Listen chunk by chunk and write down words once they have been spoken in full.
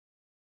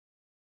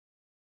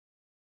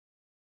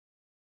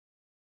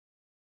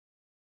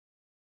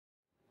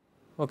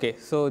Okay,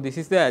 so this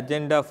is the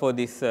agenda for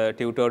this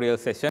tutorial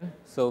session.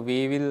 So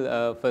we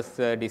will first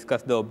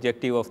discuss the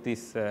objective of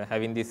this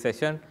having this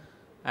session,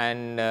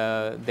 and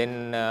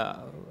then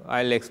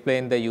I'll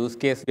explain the use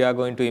case we are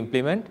going to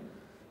implement.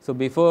 So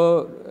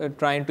before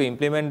trying to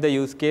implement the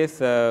use case,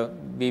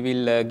 we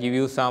will give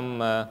you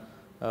some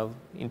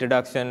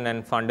introduction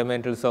and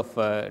fundamentals of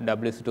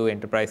WSO2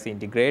 Enterprise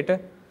Integrator,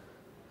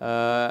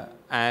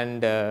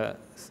 and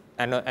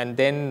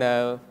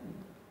then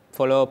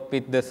follow up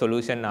with the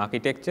solution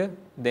architecture.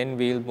 Then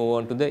we will move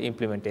on to the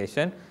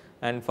implementation,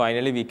 and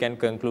finally we can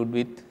conclude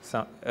with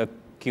a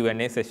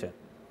Q&A session.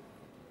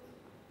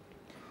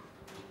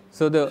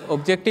 So the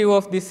objective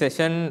of this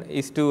session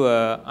is to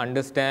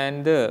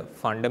understand the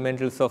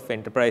fundamentals of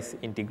Enterprise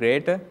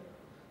Integrator.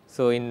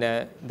 So in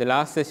the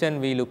last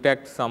session we looked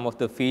at some of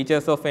the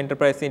features of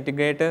Enterprise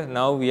Integrator.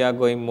 Now we are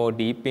going more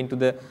deep into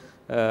the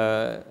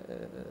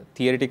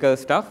theoretical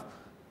stuff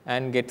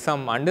and get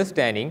some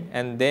understanding,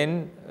 and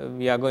then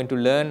we are going to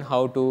learn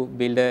how to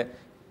build a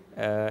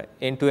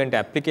end-to-end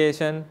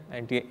application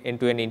and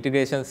end-to-end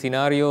integration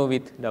scenario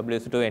with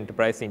WSO2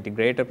 Enterprise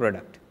Integrator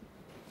product.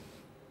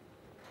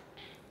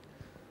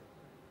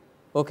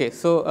 Okay,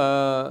 so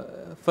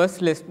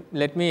first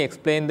let me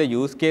explain the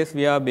use case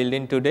we are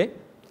building today.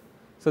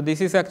 So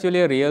this is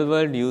actually a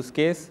real-world use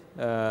case.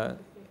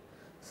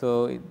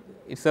 So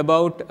it's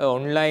about an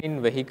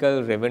online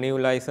vehicle revenue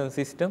license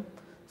system.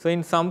 So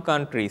in some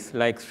countries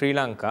like Sri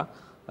Lanka,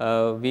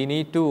 we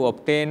need to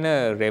obtain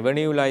a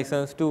revenue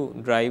license to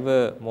drive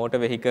a motor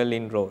vehicle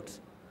in roads.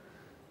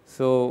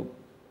 So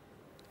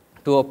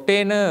to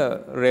obtain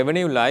a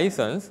revenue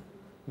license,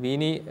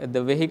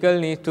 the vehicle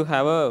needs to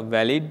have a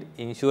valid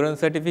insurance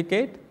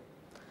certificate,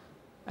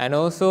 and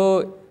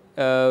also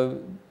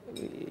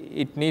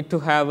it needs to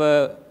have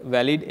a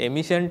valid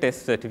emission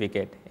test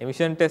certificate.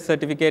 Emission test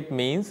certificate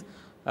means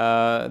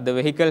the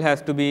vehicle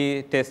has to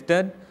be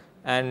tested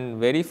and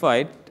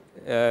verified,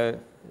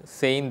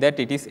 saying that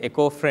it is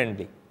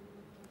eco-friendly.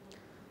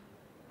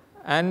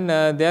 And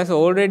there's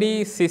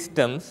already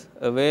systems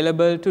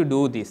available to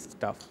do this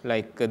stuff,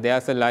 like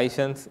there's a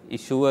license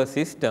issuer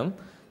system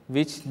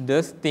which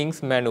does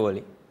things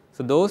manually.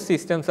 So those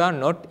systems are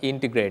not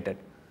integrated.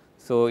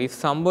 So if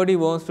somebody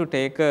wants to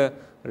take a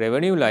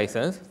revenue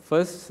license,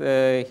 first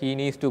he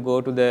needs to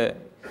go to the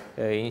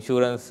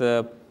insurance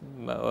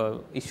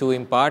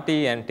issuing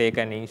party and take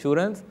an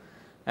insurance,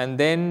 and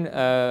then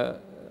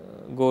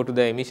go to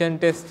the emission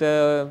test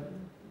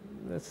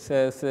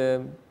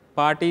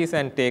parties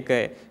and take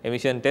a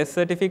emission test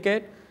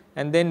certificate,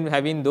 and then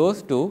having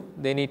those two,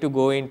 they need to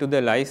go into the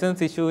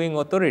license issuing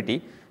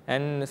authority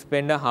and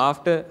spend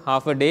half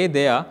a day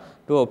there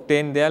to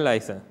obtain their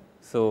license.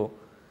 So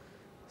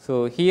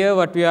here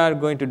what we are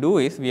going to do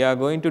is, we are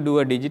going to do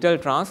a digital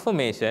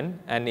transformation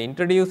and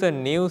introduce a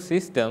new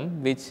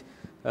system which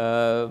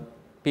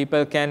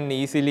people can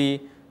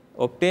easily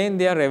obtain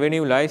their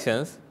revenue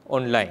license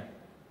online.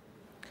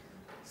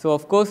 So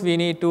of course we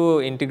need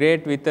to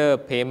integrate with a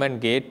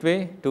payment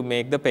gateway to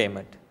make the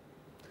payment.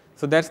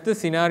 So that's the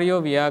scenario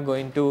we are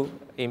going to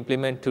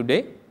implement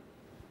today.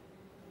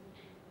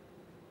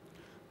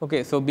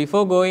 Okay, so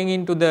before going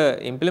into the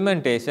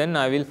implementation,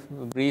 I will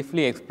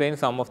briefly explain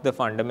some of the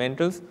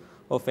fundamentals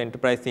of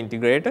Enterprise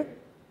Integrator.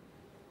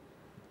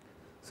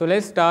 So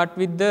let's start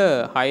with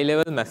the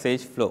high-level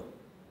message flow.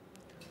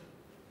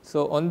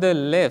 So on the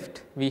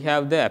left, we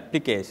have the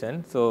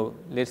application. So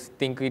let's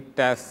think it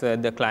as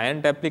the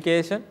client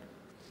application.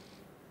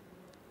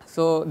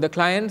 So the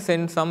client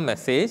sends some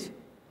message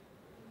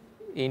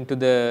into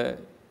the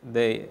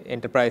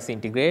Enterprise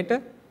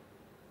Integrator.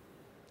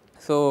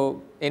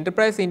 So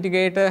Enterprise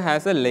Integrator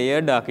has a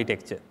layered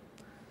architecture.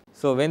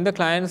 So when the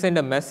client sends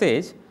a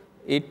message,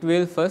 it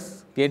will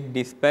first get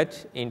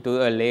dispatched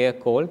into a layer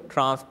called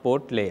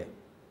transport layer.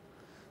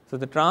 So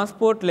the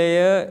transport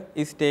layer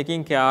is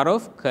taking care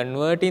of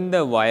converting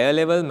the wire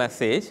level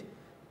message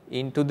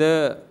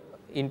into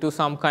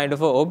some kind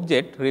of a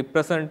object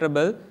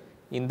representable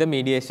in the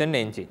mediation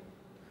engine.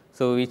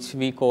 So which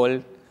we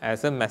call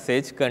as a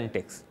message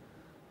context.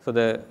 So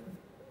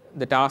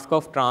the task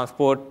of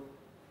transport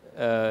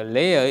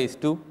layer is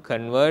to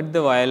convert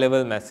the wire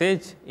level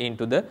message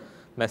into the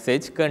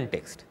message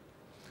context.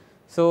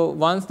 So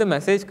once the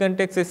message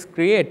context is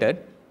created,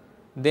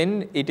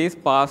 then it is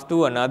passed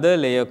to another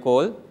layer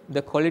called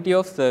the quality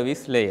of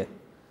service layer.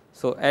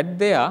 So at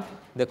there,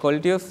 the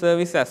quality of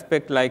service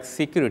aspect like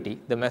security,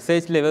 the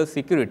message level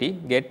security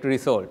get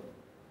resolved.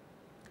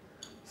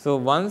 So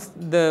once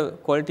the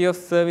quality of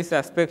service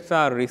aspects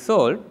are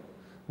resolved,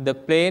 the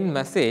plain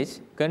message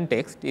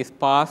context is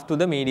passed to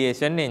the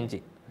mediation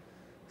engine.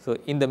 So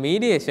in the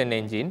mediation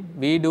engine,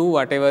 we do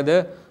whatever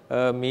the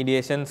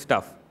mediation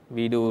stuff.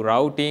 We do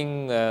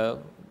routing,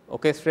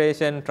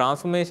 orchestration,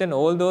 transformation,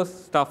 all those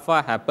stuff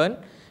are happen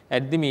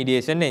at the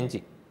mediation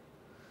engine.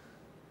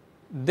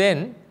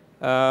 Then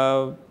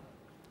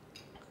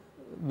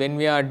when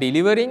we are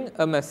delivering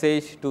a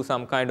message to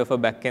some kind of a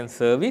backend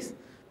service,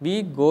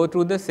 we go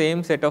through the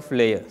same set of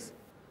layers.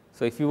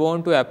 So if you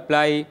want to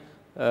apply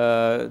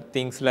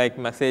things like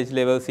message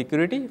level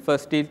security.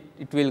 First, it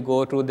will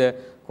go to the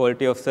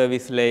quality of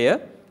service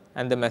layer,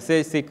 and the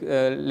message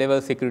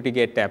level security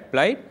get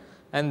applied,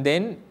 and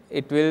then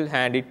it will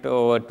hand it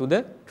over to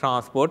the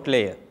transport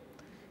layer.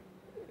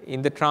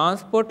 In the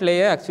transport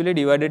layer, actually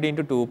divided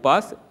into two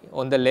parts.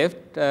 On the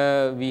left,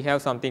 we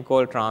have something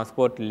called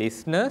transport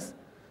listeners,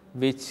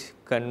 which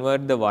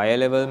convert the wire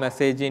level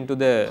message into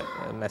the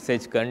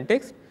message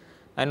context,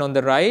 and on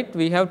the right,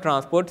 we have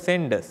transport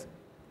senders.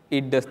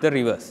 It does the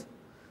reverse.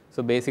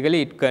 So,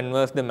 basically it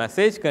converts the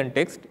message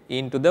context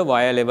into the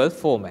wire level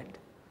format,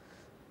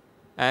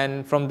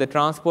 and from the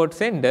transport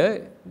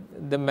sender,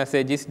 the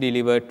message is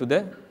delivered to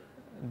the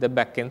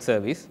backend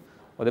service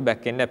or the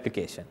backend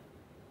application.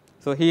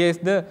 So, here is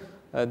the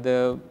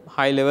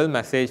high level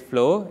message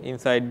flow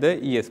inside the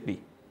ESB.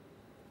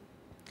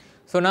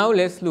 So, now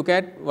let us look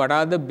at what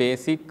are the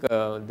basic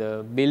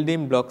the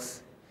building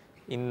blocks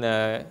in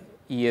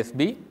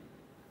ESB.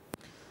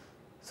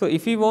 So,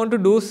 if we want to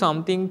do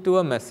something to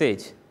a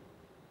message,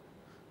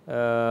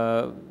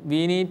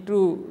 we need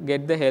to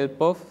get the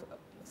help of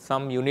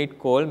some unit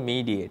called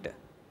mediator.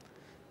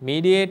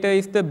 Mediator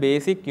is the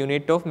basic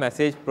unit of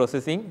message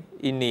processing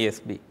in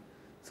ESB.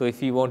 So,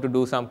 if you want to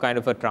do some kind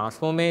of a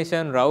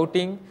transformation,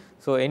 routing,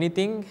 so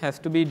anything has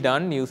to be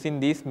done using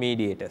these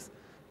mediators.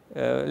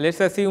 Let us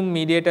assume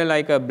mediator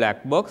like a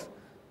black box,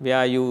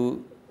 where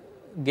you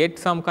get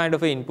some kind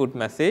of a input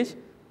message.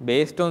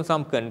 Based on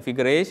some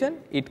configuration,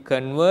 it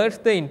converts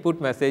the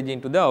input message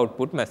into the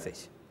output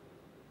message.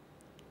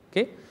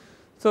 Okay.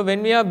 So,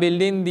 when we are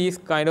building these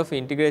kind of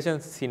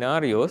integration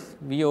scenarios,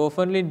 we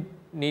often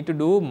need to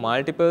do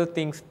multiple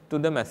things to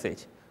the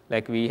message.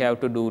 Like we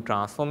have to do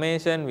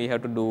transformation, we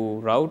have to do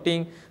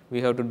routing,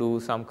 we have to do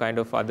some kind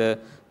of other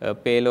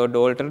payload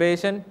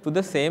alteration to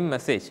the same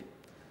message.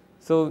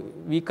 So,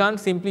 we can't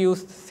simply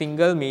use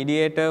single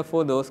mediator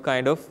for those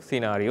kind of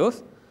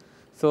scenarios.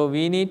 So,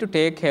 we need to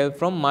take help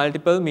from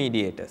multiple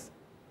mediators.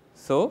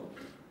 So,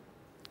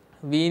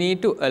 we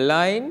need to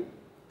align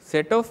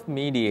set of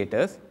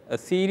mediators, a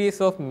series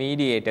of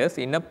mediators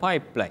in a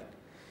pipeline.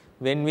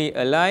 When we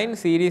align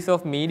series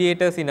of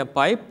mediators in a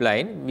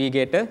pipeline, we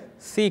get a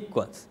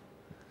sequence.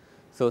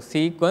 So,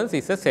 sequence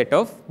is a set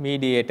of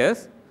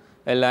mediators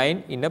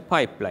aligned in a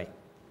pipeline.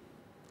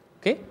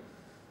 Okay.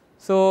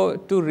 So,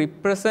 to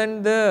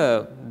represent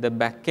the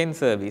backend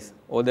service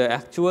or the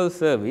actual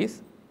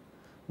service,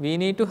 we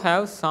need to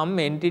have some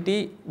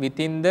entity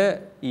within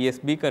the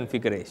ESB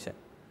configuration.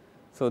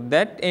 So,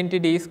 that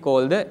entity is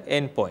called the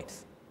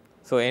endpoints.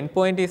 So,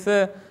 endpoint is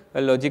a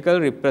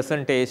logical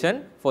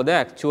representation for the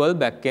actual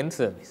backend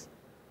service.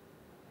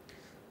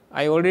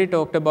 I already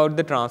talked about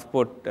the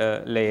transport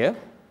layer.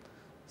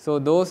 So,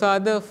 those are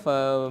the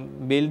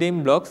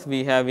building blocks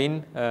we have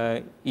in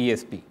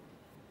ESB.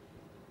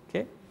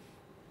 Okay.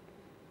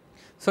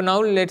 So,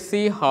 now let us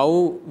see how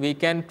we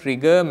can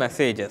trigger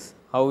messages,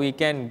 how we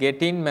can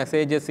get in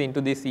messages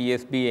into this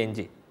ESB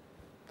engine.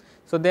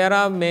 So, there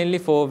are mainly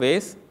 4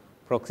 ways: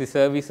 proxy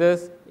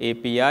services,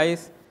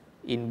 APIs,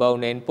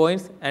 inbound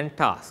endpoints, and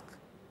tasks.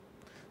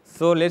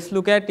 So, let us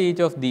look at each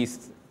of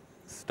these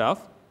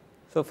stuff.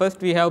 So, first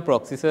we have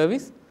proxy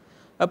service.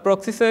 A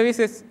proxy service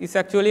is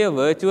actually a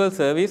virtual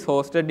service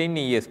hosted in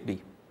ESB.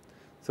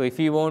 So, if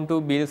you want to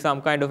build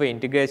some kind of a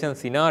integration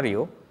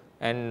scenario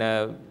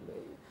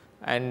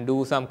and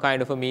do some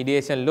kind of a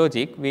mediation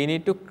logic, we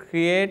need to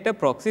create a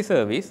proxy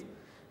service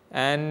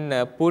and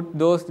put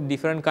those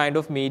different kind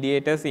of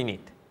mediators in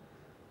it.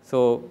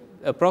 So,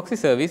 a proxy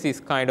service is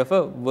kind of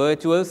a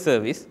virtual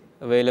service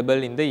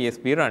available in the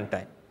ESB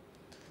runtime.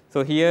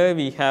 So, here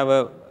we have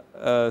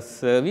a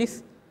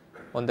service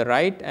on the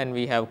right and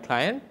we have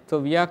client. So,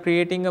 we are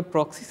creating a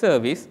proxy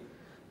service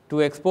to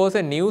expose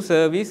a new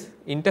service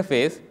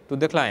interface to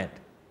the client.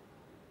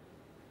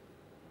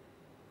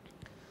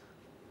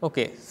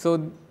 Okay.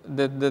 So,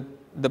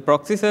 the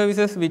proxy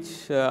services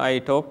which I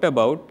talked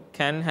about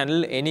can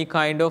handle any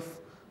kind of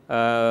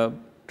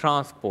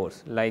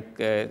transports, like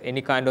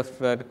any kind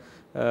of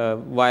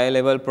wire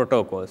level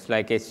protocols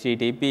like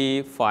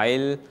HTTP,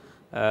 file,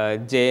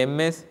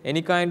 JMS,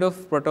 any kind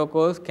of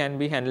protocols can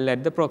be handled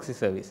at the proxy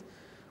service.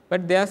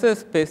 But there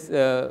is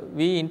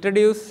we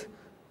introduce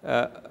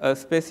a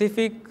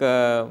specific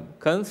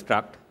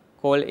construct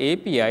called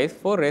APIs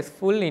for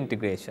RESTful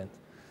integration.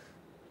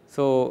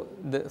 So,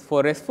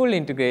 for RESTful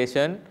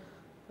integration,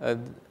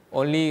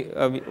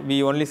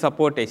 we only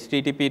support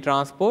HTTP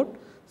transport.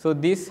 So,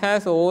 this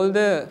has all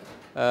the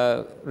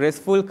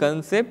RESTful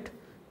concept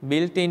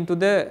built into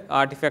the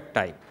artifact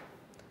type.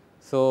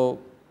 So,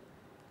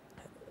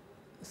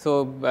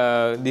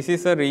 this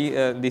is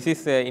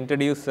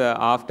introduced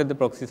after the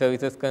proxy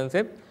services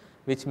concept,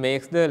 which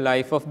makes the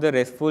life of the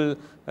RESTful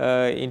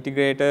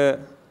integrator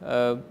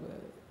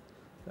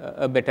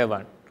a better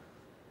one.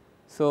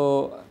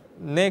 So,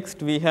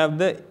 next we have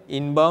the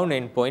inbound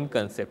endpoint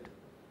concept.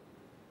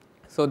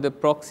 So, the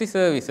proxy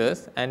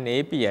services and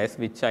APIs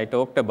which I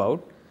talked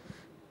about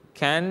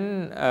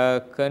can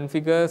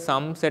configure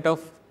some set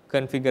of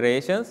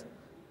configurations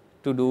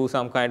to do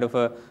some kind of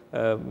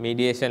a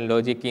mediation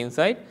logic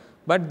inside,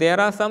 but there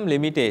are some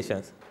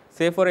limitations.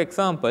 Say for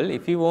example,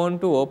 if you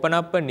want to open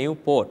up a new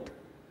port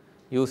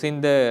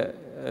using the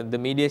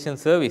mediation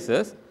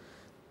services,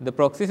 the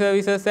proxy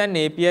services and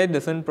API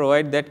does not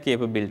provide that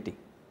capability.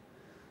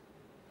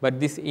 But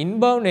this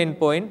inbound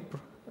endpoint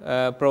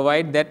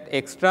provide that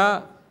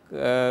extra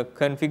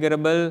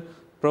configurable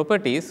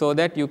properties so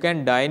that you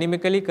can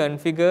dynamically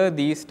configure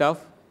these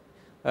stuff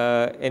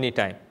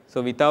anytime.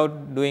 So,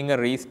 without doing a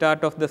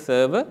restart of the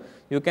server,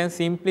 you can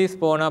simply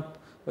spawn up,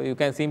 you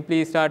can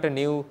simply start a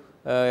new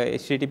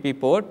HTTP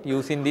port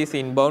using this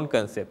inbound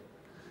concept.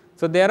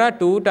 So, there are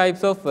two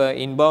types of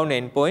inbound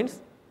endpoints,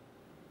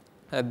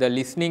 the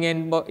listening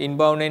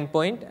inbound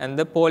endpoint and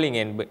the polling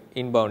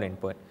inbound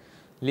endpoint.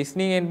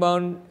 Listening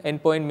inbound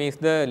endpoint means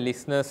the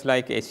listeners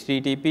like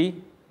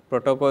HTTP,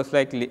 protocols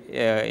like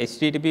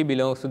HTTP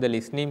belongs to the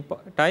listening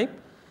type,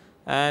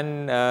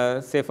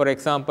 and say for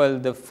example,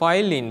 the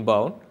file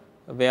inbound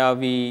where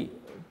we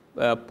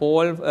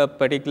poll a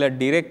particular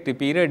directory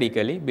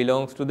periodically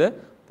belongs to the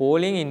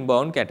polling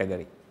inbound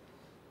category.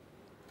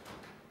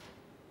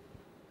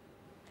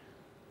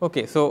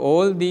 Okay, so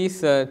all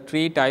these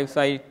three types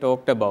I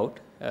talked about,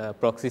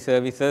 proxy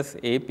services,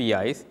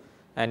 APIs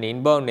and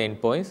inbound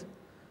endpoints,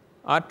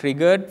 are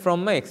triggered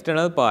from an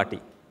external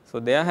party. So,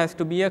 there has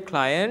to be a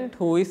client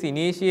who is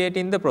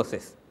initiating the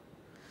process.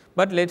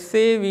 But let us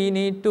say we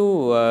need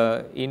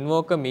to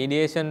invoke a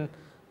mediation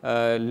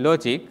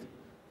logic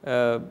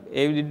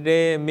every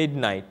day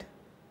midnight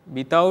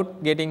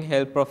without getting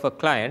help of a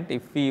client.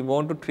 If we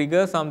want to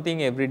trigger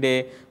something every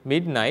day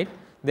midnight,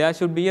 there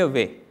should be a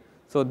way.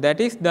 So,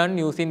 that is done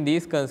using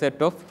this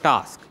concept of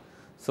task.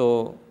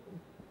 So,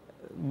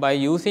 by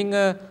using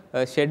a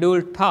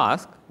scheduled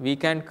task, we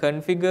can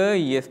configure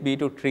ESB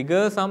to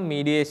trigger some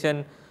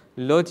mediation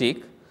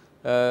logic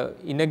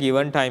in a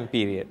given time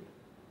period.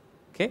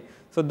 Okay.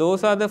 So,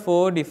 those are the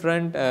four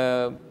different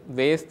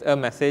ways a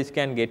message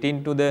can get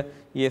into the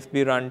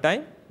ESB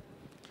runtime.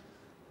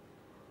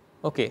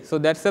 Okay. So,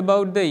 that is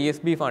about the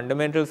ESB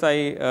fundamentals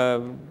I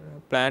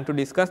plan to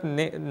discuss.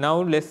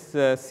 Now, let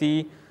us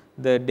see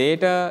the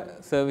data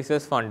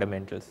services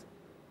fundamentals.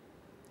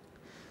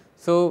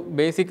 So,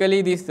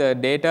 basically these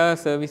data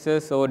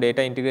services or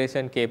data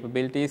integration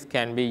capabilities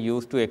can be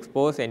used to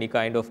expose any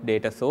kind of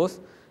data source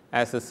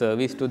as a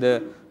service to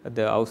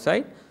the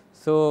outside.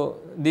 So,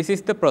 this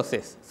is the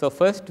process. So,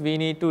 first we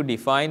need to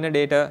define a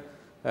data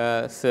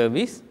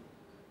service,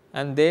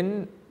 and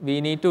then we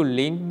need to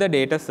link the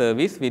data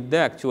service with the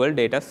actual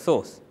data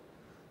source.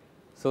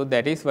 So,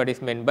 that is what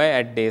is meant by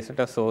at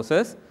data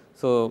sources.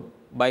 So,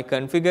 by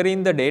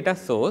configuring the data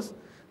source,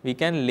 we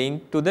can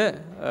link to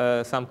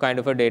the some kind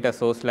of a data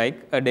source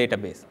like a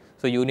database.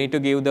 So, you need to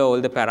give all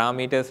the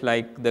parameters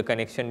like the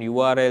connection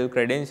URL,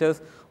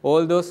 credentials,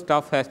 all those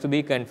stuff has to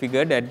be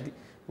configured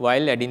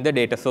while adding the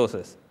data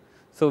sources.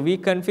 So, we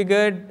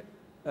configured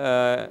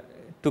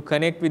to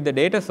connect with the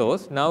data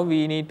source. Now,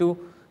 we need to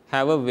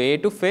have a way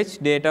to fetch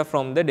data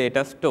from the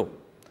data store.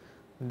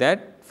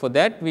 For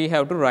that we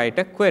have to write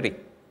a query.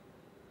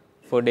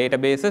 For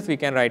databases, we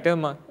can write a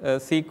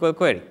SQL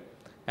query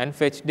and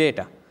fetch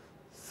data.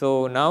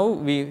 So, now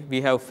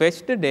we have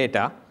fetched the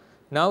data.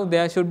 Now,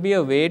 there should be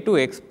a way to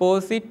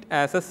expose it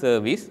as a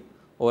service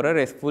or a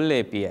RESTful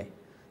API.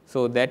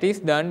 So, that is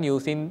done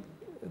using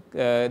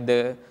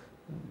the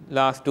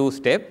last two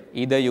steps.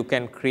 Either you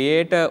can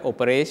create an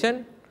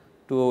operation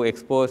to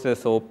expose a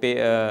SOAP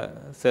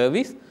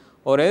service,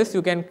 or else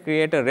you can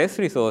create a REST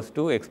resource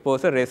to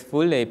expose a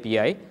RESTful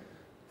API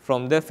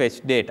from the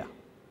fetch data.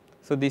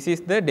 So, this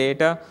is the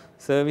data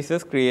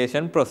services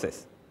creation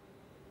process.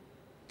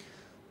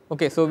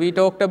 Okay, so we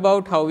talked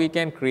about how we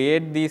can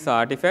create this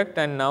artifact,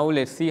 and now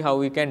let us see how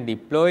we can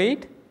deploy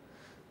it.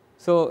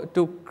 So,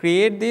 to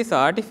create this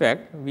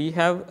artifact, we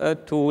have a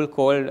tool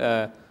called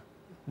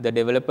the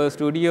Developer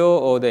Studio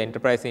or the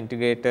Enterprise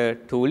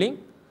Integrator tooling.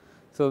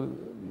 So,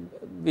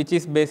 which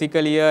is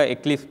basically a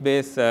Eclipse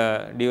based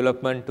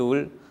development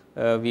tool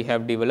we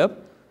have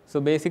developed.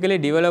 So, basically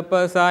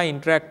developers are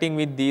interacting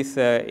with this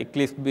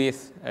Eclipse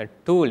based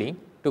tooling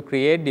to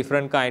create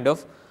different kind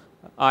of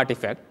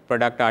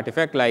product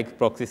artifact like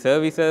proxy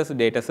services,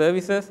 data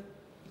services,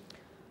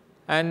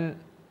 and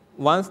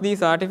once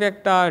these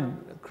artifacts are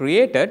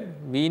created,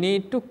 we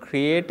need to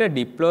create a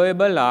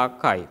deployable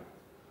archive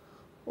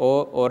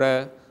or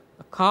a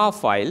car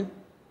file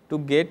to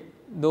get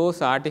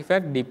those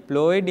artifacts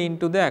deployed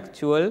into the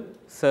actual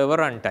server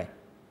runtime.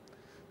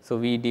 So,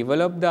 we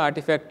develop the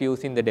artifact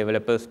using the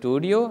Developer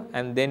Studio,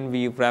 and then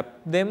we wrap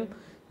them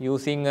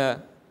using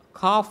a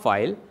car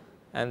file,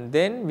 and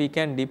then we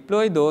can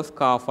deploy those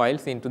car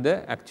files into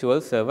the actual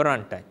server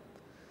runtime.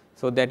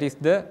 So, that is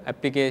the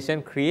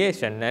application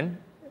creation and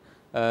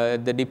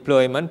the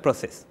deployment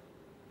process.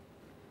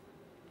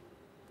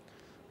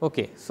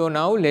 Okay, so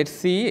now let us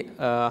see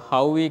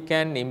how we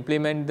can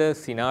implement the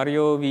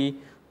scenario we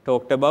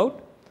talked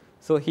about.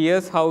 So, here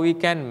is how we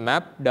can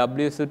map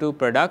WSO2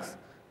 products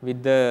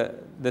with the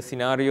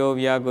scenario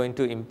we are going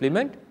to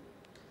implement.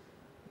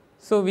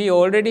 So, we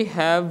already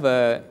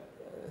have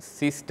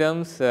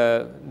systems,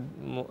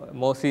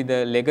 mostly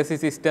the legacy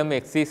system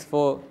exists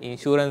for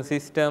insurance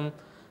system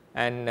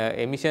and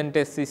emission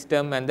test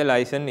system and the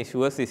license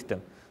issuer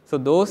system. So,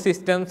 those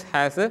systems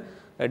has a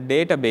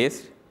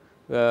database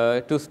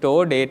to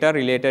store data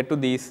related to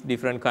these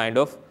different kind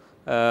of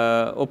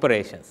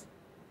operations.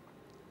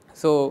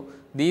 So,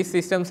 these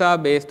systems are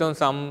based on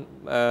some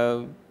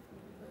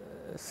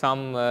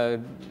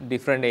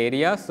different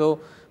areas. So,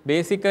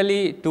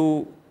 basically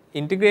to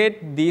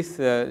integrate these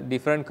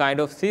different kind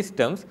of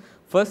systems,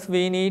 first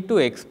we need to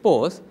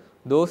expose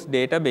those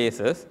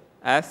databases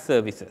as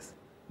services,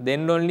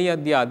 then only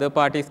the other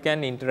parties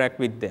can interact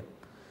with them.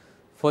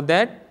 For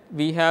that,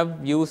 we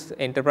have used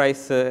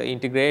enterprise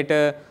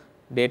integrator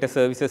data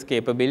services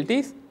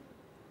capabilities.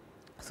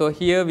 So,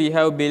 here we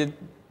have built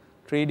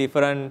 3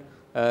 different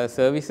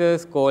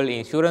services called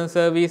insurance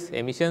service,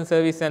 emission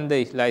service and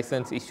the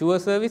license issuer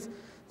service.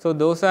 So,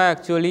 those are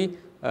actually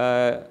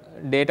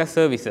data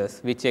services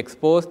which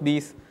expose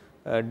these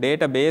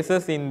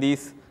databases in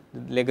these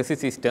legacy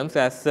systems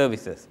as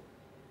services.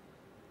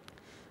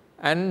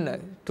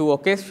 And to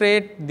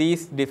orchestrate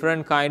these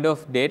different kind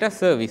of data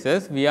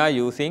services, we are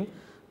using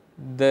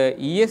the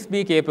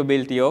ESB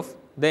capability of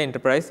the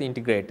enterprise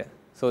integrator.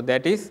 So,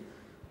 that is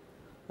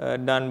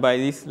done by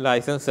this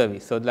license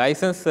service. So,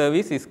 license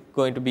service is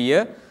going to be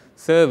a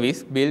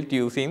service built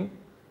using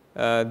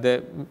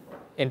the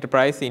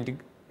enterprise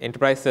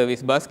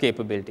service bus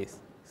capabilities.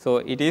 So,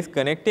 it is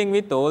connecting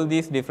with all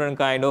these different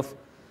kind of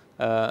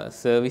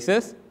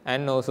services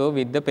and also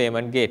with the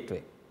payment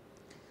gateway.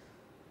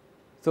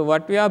 So,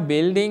 what we are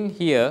building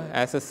here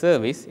as a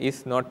service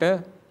is not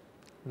a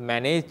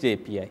managed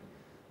API.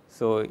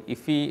 So,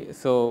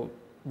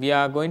 we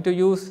are going to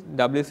use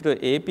WSO2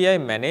 API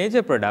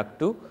manager product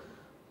to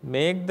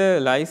make the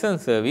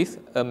license service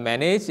a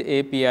managed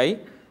API,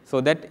 so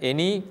that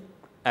any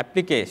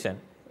application,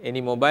 any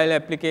mobile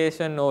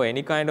application or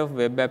any kind of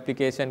web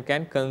application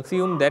can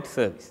consume that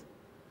service.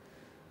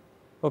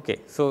 Okay,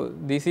 so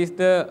this is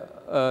the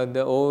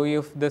overview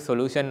of the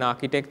solution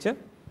architecture.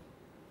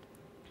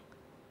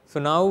 So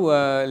now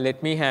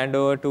let me hand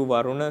over to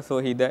Varuna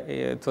so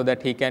that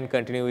he can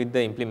continue with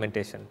the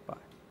implementation part.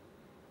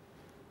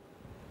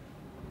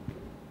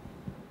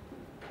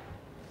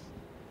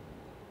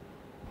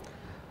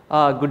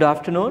 Good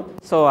afternoon.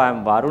 So, I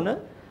am Varuna.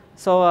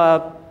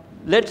 So,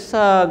 let's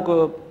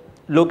go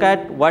look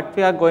at what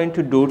we are going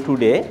to do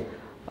today.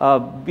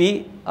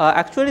 We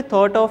actually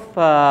thought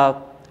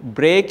of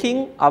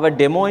breaking our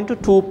demo into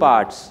 2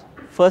 parts.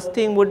 First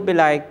thing would be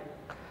like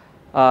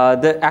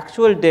the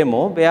actual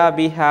demo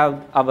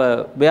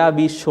where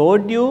we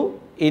showed you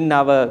in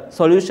our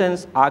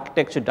solutions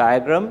architecture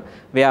diagram,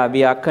 where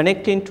we are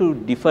connecting to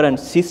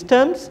different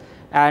systems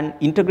and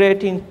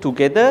integrating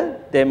together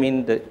them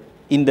in the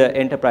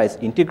enterprise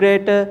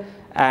integrator,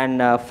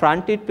 and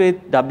front it with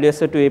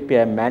WSO2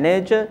 API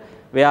manager,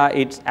 where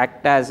it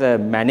acts as a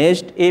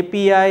managed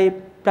API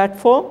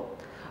platform,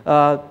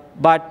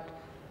 but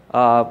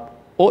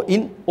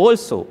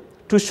also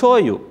to show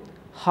you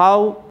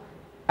how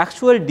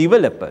actual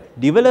developer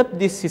develop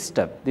this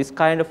system, this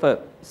kind of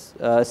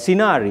a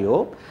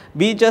scenario.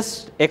 We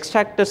just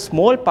extract a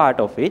small part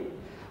of it.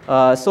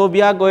 So,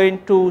 we are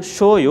going to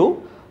show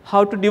you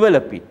how to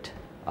develop it.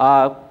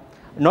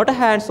 Not a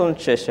hands-on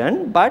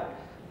session, but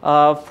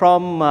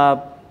from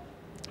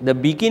the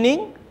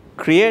beginning,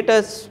 create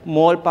a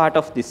small part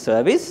of this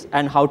service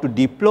and how to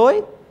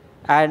deploy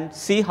and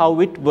see how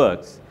it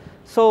works.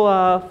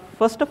 So,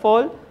 first of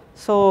all,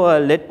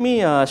 let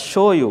me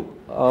show you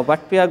what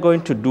we are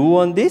going to do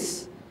on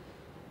this.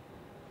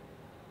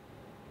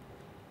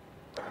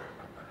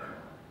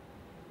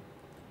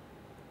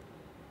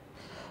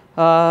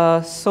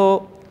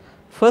 So,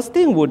 first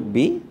thing would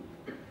be,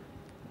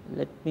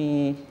 let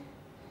me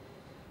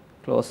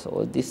close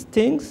all these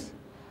things.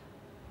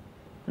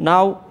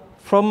 Now,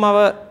 from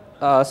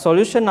our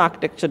solution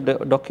architecture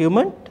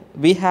document,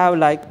 we have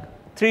like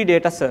 3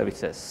 data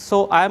services.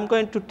 So, I am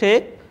going to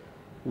take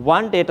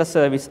one data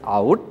service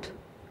out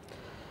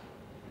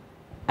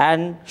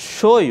and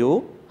show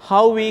you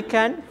how we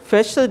can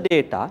fetch the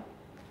data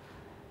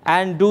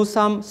and do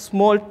some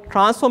small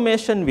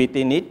transformation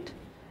within it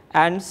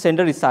and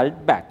send a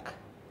result back.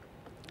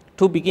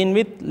 To begin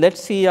with, let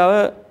us see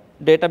our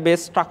database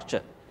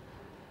structure.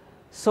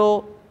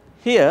 So,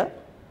 here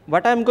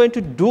what I am going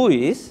to do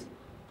is,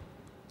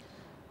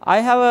 I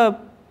have a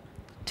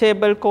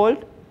table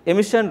called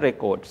emission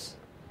records.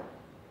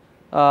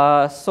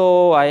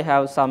 So, I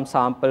have some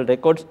sample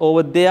records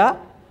over there.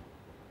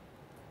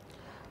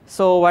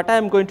 So, what I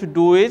am going to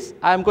do is,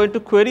 I am going to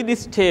query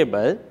this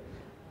table,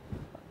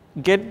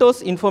 get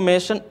those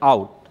information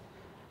out.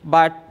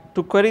 But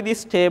to query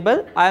this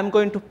table, I am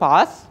going to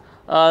pass.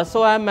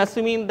 So, I am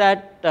assuming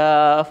that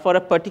for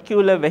a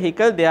particular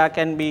vehicle, there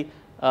can be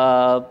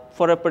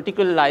for a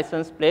particular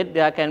license plate,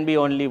 there can be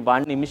only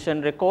one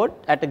emission record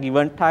at a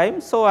given time.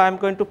 So, I am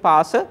going to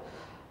pass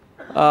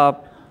a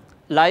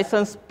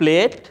license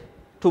plate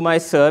to my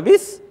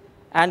service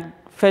and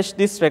fetch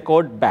this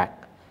record back.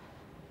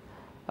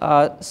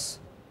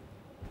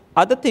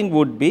 Other thing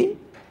would be,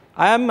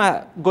 I am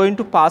going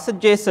to pass a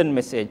JSON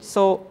message.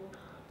 So,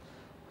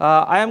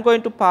 I am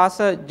going to pass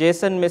a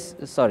JSON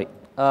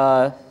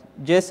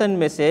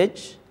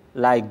message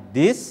like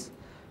this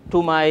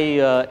to my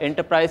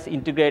enterprise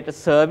integrated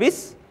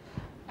service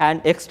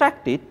and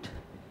extract it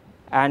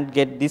and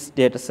get this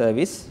data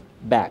service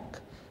back.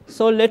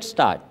 So, let us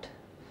start.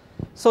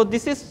 So,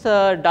 this is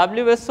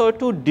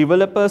WSO2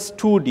 Developer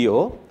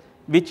Studio,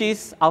 which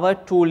is our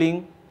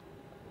tooling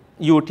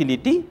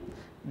utility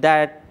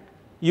that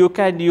you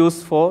can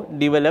use for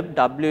develop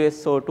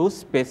WSO2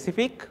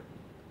 specific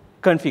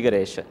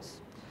configurations.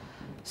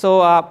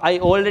 So, I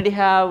already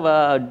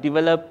have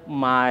developed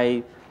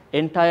my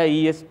entire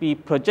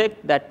ESP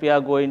project that we are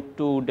going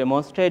to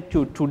demonstrate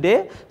to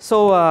today.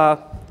 So,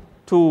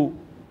 to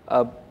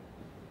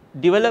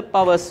develop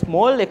our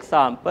small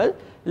example,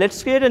 let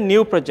us create a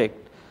new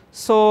project.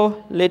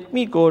 So, let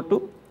me go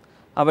to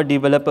our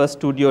Developer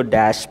Studio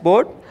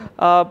dashboard.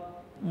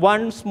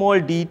 One small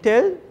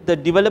detail, the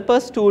Developer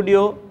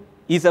Studio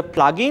is a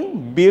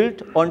plugin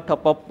built on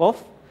top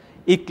of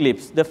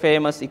Eclipse, the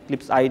famous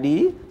Eclipse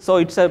IDE. So,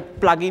 it is a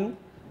plugin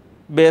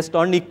based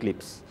on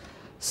Eclipse.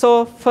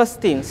 So,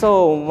 first thing,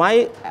 so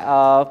my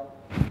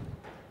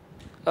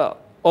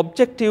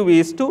objective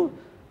is to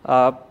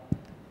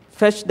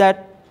fetch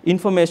that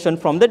information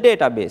from the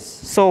database.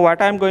 So,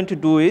 what I am going to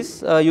do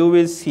is, you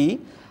will see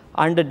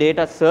under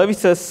data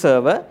services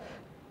server,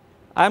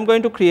 I am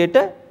going to create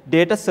a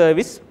data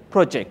service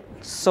project.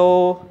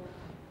 So,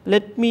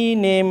 let me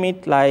name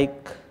it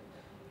like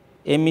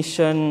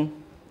emission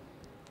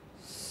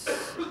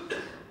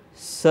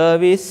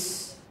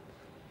service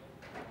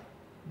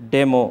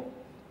demo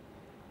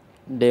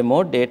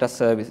data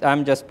service. I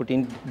am just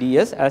putting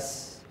DS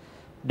as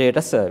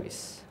data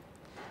service.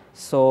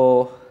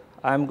 So,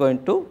 I am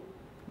going to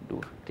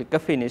click a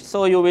finish.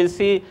 So, you will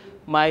see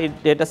my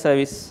data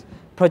service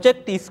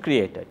project is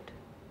created.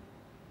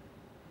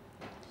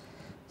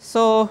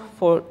 So,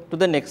 to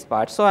the next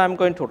part. So, I am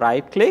going to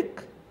right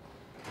click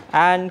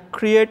and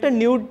create a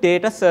new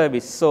data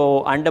service.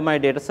 So, under my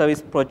data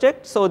service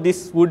project, so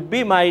this would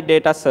be my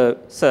data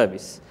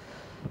service.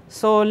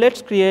 So, let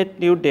us create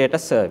new data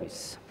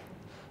service.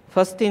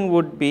 First thing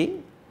would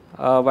be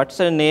what is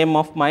the name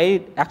of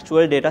my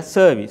actual data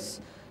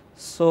service.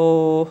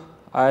 So,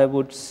 I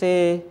would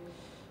say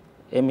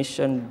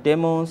emission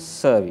demo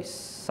service,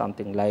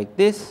 something like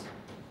this.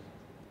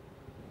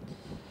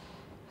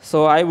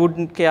 So, I would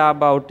not care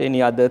about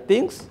any other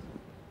things.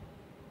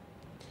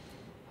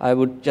 I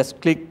would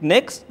just click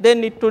next,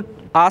 then it would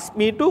ask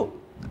me to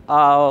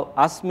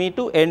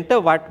enter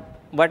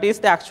what is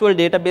the actual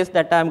database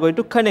that I am going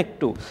to connect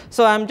to.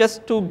 So, I am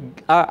just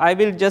I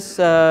will just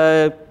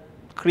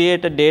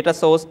create a data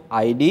source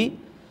ID,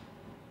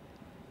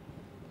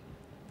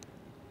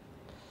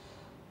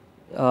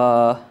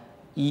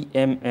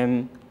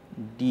 EMMDS,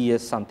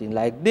 something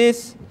like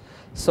this.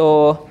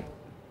 So,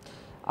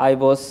 I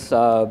was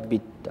a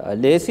bit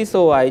lazy,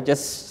 so I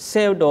just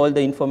saved all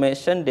the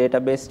information,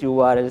 database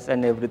URLs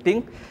and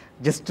everything,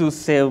 just to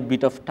save a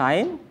bit of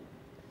time.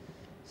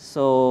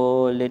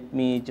 So, let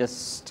me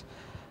just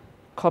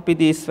copy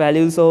these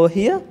values over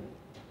here.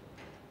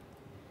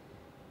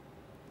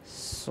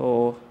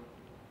 So,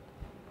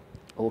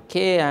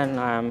 okay, and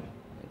I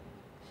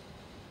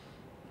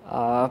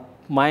am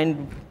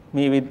mind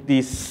me with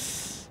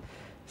this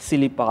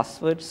silly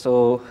password.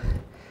 So,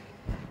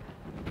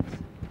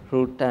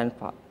 root and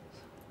path.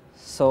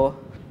 So,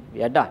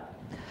 we are done.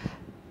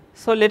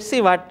 So, let us see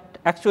what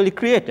actually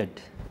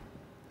created.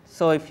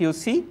 So, if you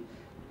see,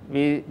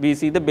 we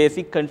see the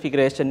basic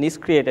configuration is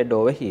created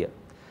over here.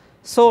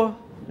 So,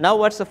 now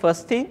what is the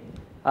first thing?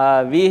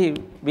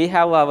 We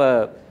have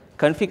our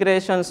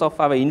configurations of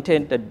our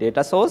intended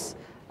data source.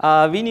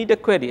 We need a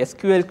query,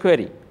 SQL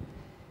query.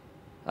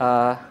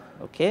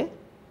 Okay,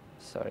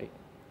 sorry.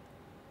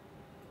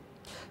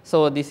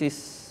 So, this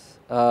is,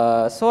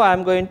 so I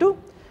am going to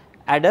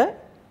add a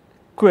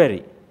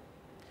query.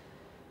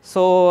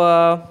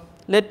 So,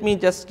 let me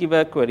just give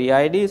a query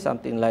ID,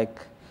 something like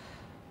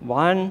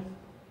 1,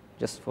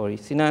 just for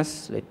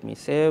easiness, let me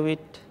save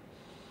it.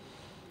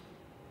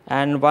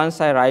 And once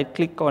I right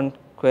click on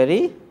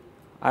query,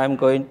 I am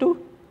going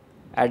to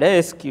add a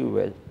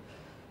SQL.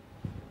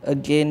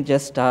 Again,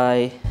 just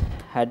I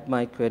had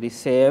my query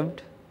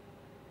saved.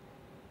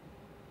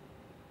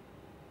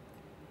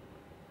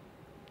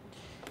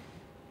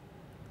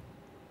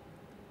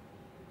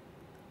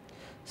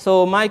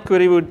 So, my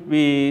query would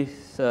be,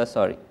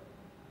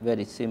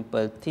 very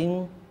simple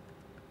thing.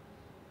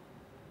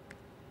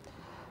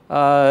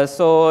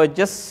 So,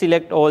 just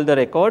select all the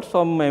records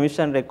from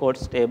emission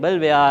records table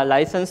where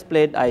license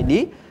plate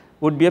ID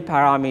would be a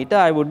parameter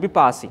I would be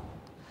passing.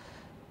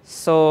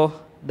 So,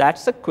 that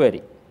is a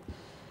query.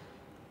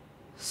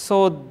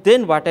 So,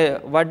 then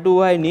what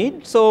do I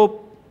need?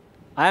 So,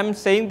 I am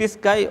saying this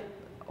guy,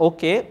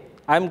 okay,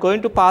 I am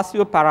going to pass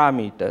you a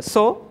parameter.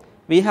 So,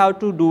 we have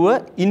to do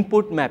a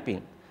input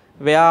mapping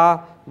where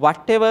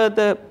whatever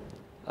the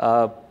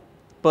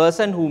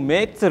person who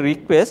makes the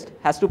request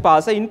has to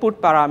pass an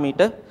input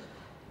parameter.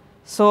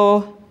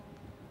 So,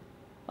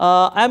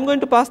 I am going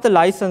to pass the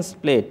license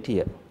plate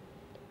here.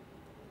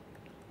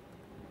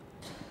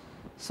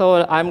 So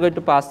I am going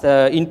to pass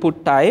the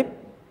input type.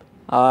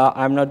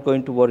 I am not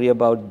going to worry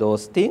about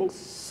those things.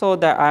 So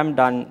that I am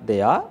done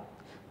there.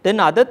 Then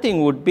other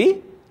thing would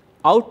be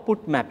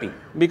output mapping,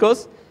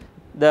 because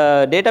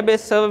the database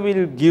server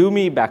will give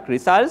me back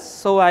results.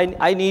 So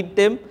I need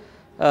them.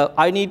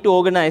 I need to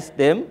organize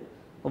them.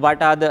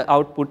 What are the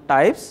output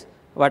types?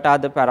 What are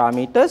the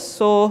parameters?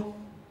 So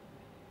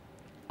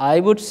I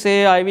would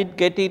say I would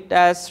get it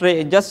as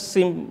just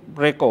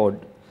record.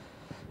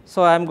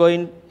 So I am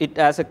going it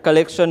as a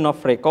collection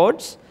of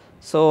records.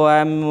 So I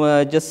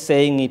am just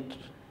saying it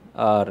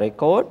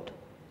record.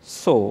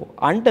 So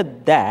under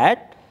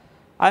that,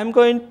 I am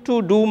going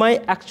to do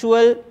my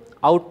actual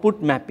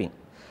output mapping.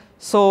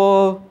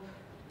 So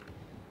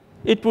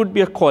it would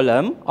be a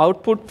column.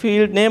 Output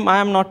field name, I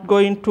am not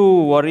going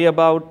to worry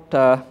about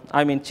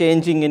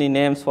changing any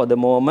names for the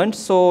moment.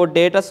 So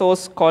data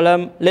source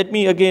column, let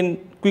me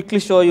again quickly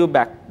show you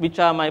back which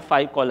are my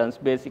 5 columns,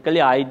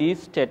 basically ID,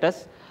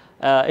 status,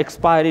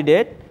 expiry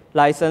date,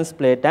 license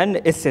plate, and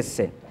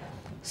SSN.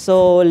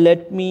 So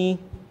let me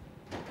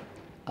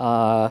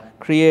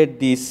create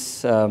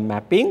these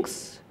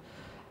mappings.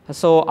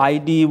 So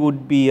ID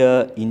would be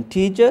a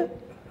integer.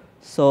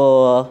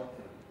 So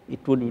it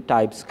would be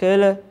type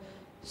scalar.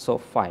 So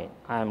fine,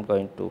 I am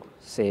going to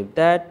save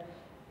that,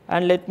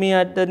 and let me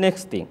add the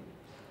next thing.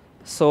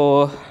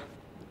 So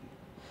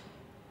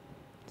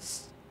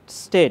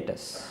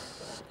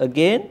status,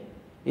 again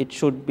it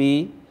should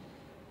be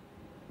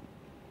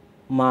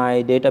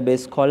my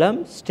database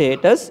column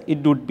status.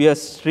 It would be a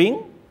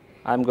string.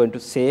 I am going to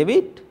save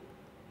it,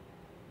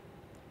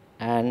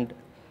 and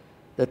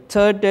the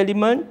third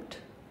element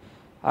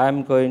I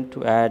am going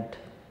to add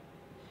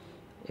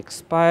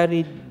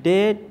expiry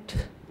date.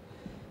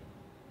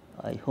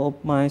 I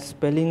hope my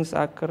spellings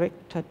are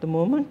correct at the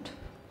moment.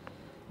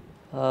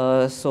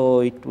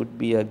 So it would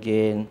be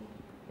again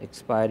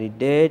expiry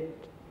date.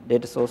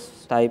 Data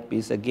source type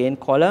is again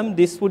column.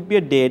 This would be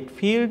a date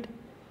field.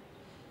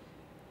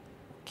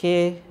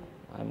 Okay,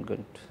 I'm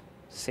going to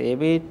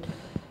save it,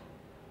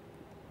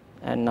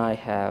 and I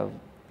have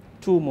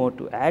 2 more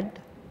to add.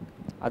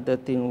 Other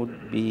thing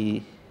would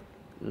be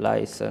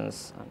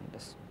license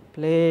underscore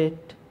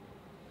plate.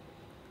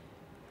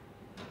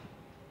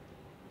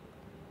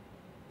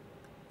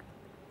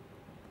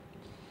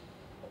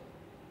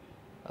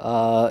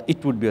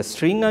 It would be a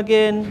string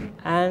again,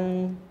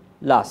 and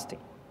last thing.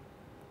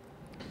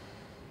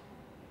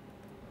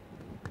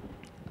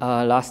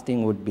 Last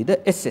thing would be the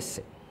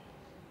SSN.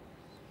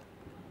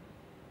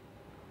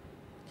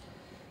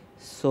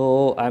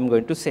 So I am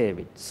going to save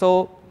it.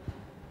 So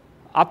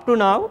up to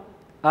now,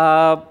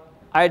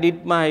 I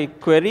did my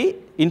query,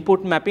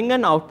 input mapping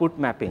and output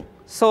mapping.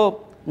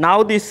 So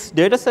now this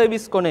data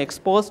service is going to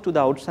expose to the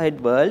outside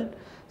world.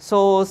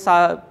 So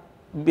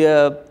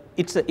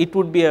it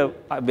would be a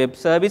web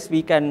service.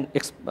 We can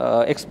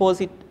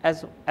expose it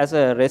as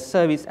a REST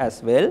service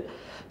as well.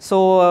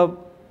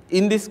 So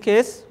in this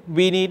case,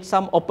 we need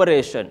some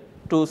operation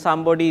to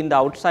somebody in the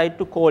outside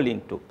to call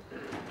into.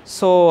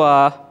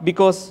 So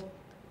because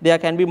there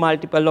can be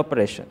multiple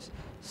operations.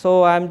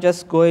 So I am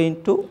just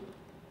going to,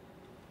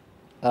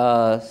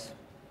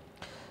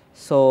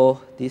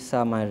 so these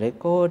are my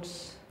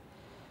records,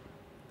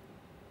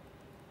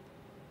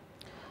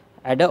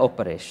 add an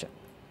operation.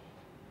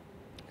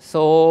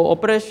 So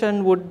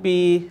operation would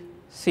be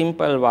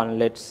simple one,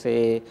 let's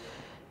say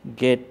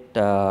get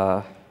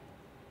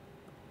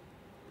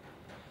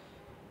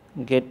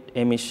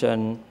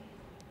emission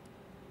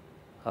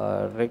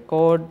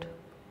record.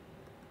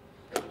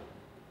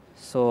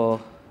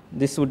 So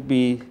this would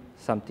be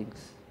something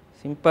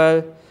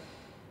simple.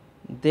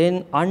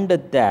 Then under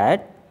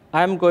that,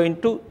 I am going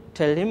to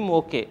tell him,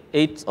 okay,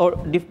 it's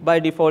by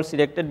default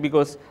selected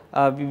because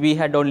we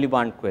had only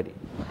one query.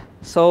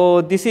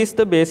 So this is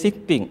the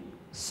basic thing.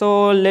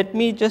 So let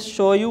me just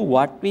show you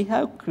what we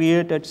have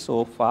created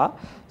so far.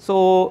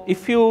 So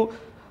if you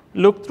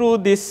look through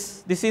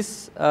this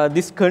is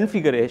this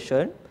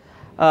configuration,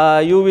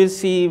 you will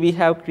see we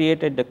have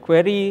created the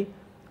query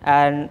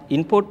and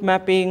input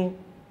mapping,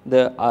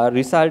 the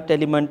result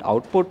element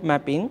output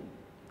mapping,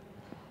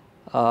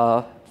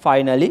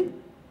 finally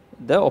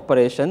the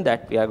operation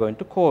that we are going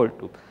to call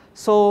to.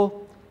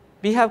 So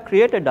we have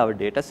created our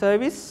data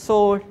service.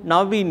 So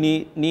now we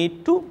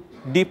need to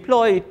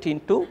deploy it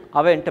into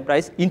our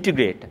enterprise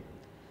integrator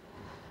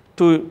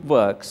to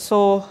work.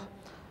 So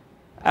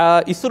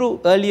Isuru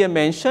earlier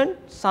mentioned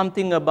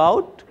something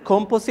about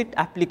composite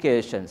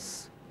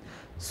applications.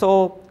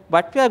 So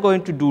what we are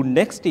going to do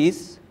next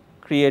is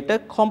create a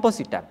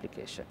composite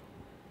application.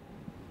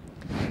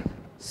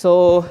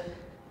 So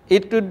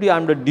it would be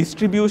under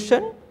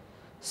distribution.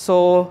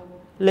 So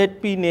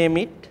let me name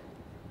it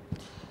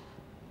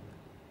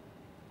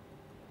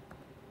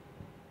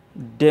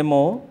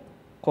demo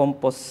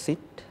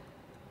composite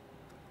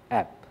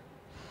app.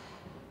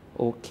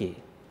 Okay.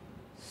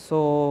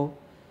 So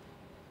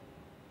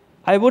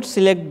I would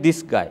select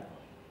this guy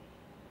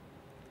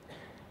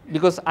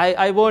because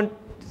I won't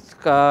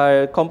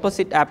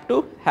composite app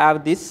to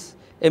have this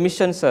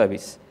emission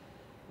service.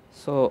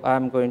 So I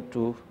am going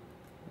to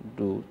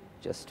do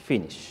just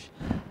finish.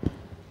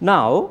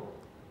 Now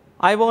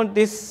I want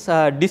this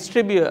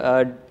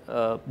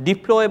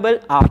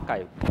deployable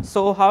archive.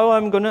 So how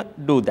I'm going to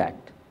do that?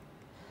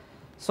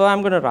 So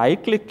I'm going to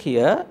right click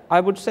here. I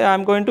would say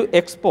I'm going to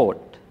export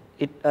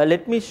it.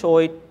 Let me show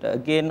it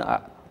again.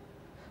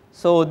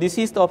 So this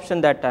is the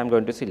option that I'm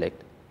going to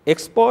select.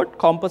 Export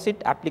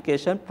composite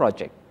application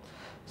project.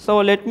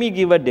 So let me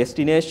give a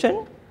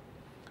destination.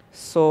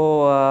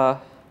 So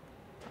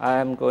I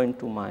am going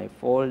to my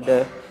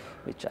folder,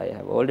 which I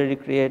have already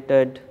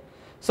created.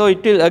 So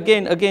it will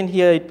again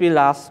here it will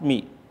ask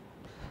me,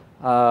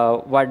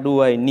 what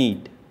do I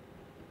need?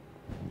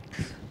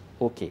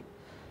 Okay.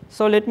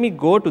 So let me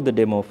go to the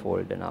demo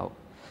folder now.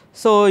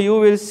 So you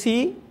will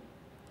see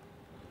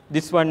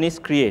this one is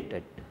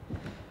created.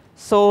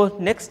 So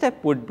next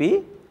step would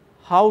be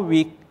how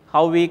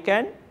we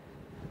can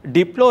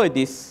deploy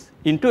this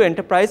into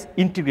enterprise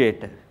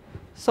integrator.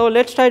 So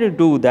let's try to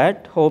do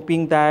that,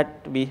 hoping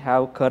that we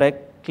have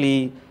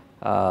correctly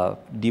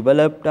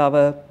developed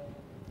our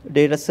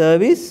data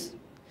service.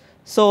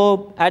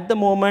 So at the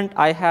moment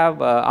I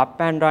have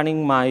up and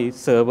running my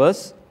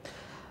servers.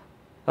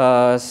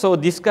 So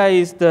this guy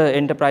is the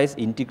enterprise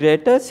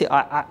integrator. See,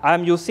 I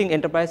am using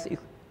enterprise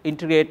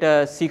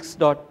integrator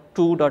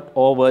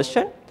 6.2.0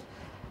 version.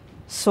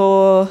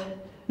 So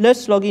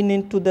let's log in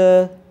into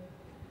the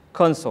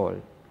console.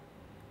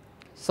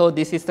 So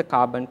this is the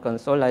Carbon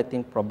console. I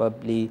think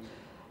probably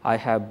I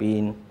have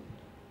been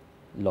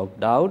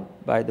logged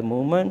out by the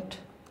moment.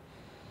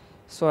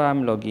 So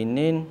I'm logging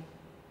in.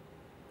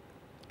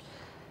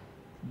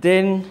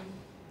 Then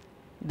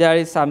there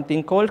is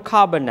something called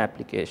Carbon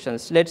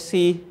applications. Let's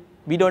see,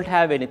 we don't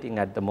have anything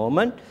at the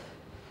moment.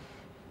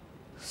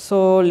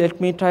 So let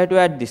me try to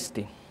add this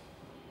thing.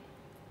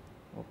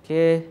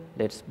 Okay,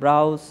 let's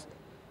browse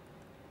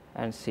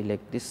and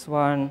select this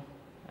one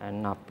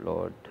and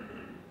upload.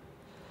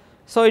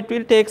 So it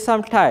will take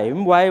some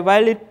time.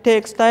 While it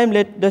takes time,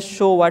 let us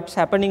show what's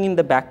happening in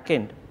the back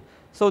end.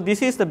 So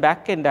this is the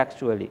back end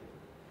actually.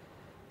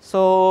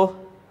 So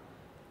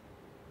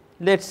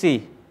let's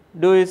see.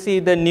 Do you see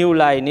the new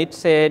line? It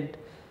said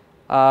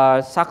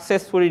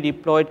successfully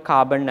deployed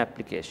Carbon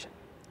application.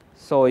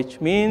 So which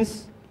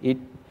means it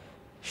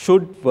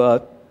should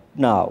work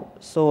now.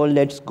 So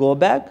let's go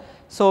back.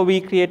 So we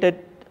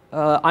created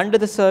under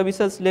the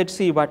services. Let's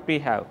see what we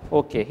have.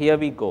 Okay, here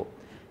we go.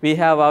 We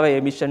have our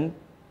emission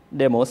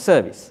demo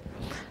service.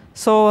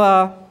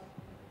 So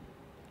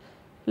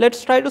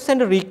let's try to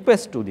send a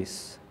request to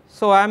this.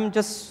 So I'm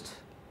just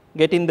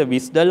getting the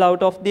WSDL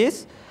out of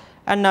this,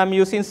 and I'm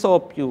using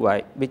SOAP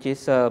UI, which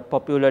is a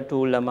popular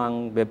tool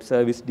among web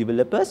service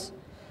developers.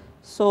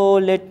 So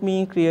let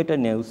me create a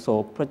new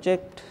SOAP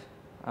project.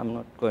 I'm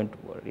not going to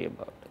worry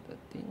about other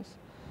things.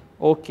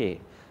 Okay,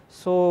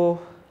 so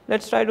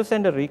let's try to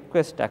send a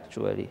request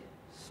actually.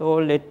 So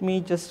let me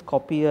just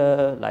copy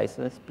a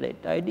license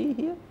plate ID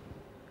here.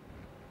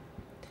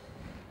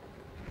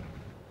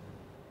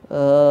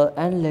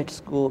 And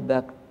let's go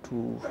back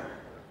to,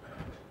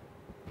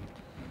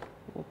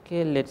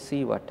 okay, let's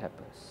see what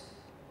happens.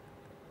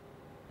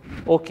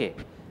 Okay,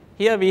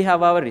 here we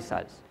have our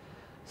results.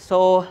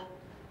 So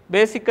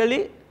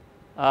basically,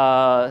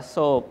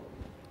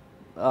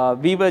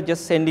 we were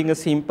just sending a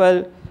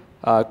simple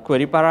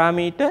query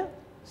parameter.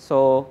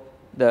 So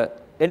the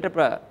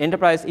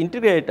enterprise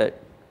integrated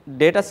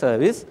data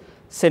service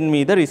send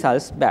me the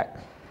results back.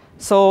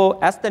 So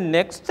as the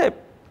next step,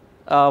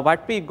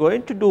 what we are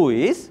going to do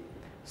is,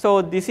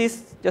 so this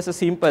is just a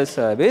simple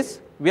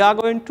service. We are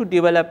going to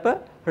develop a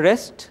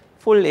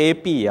RESTful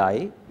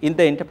API in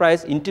the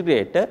enterprise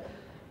integrator.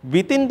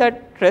 Within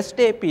that REST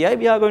API,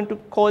 we are going to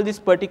call this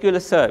particular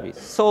service.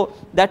 So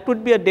that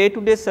would be a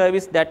day-to-day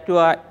service that you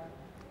are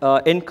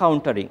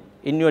encountering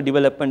in your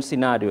development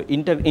scenario,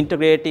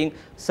 integrating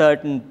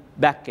certain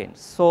backends.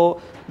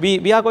 So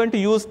we are going to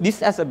use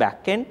this as a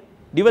backend,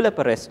 develop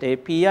a REST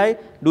API,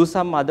 do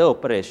some other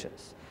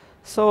operations.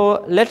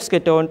 So let's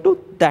get on to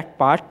that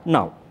part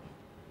now.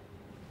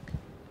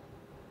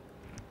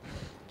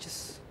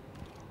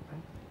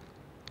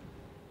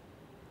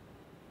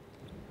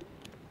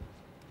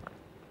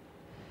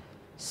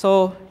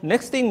 So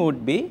next thing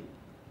would be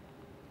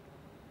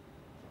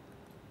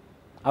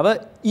our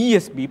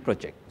ESB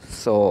project.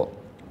 So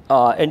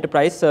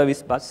Enterprise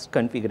Service Bus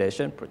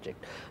Configuration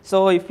Project.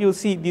 So if you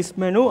see this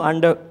menu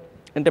under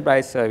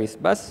Enterprise Service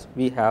Bus,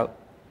 we have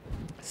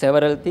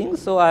several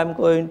things. So I am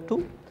going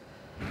to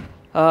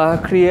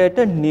create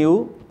a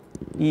new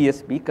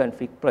ESB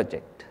config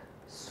project.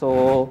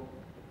 So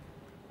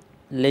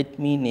let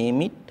me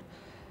name it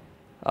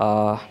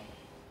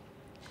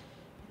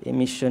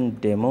emission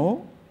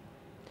demo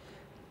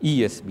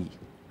ESB.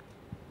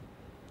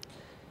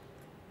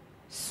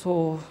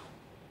 So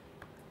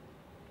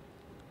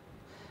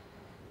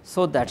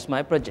that's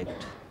my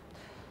project.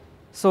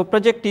 So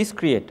project is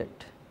created.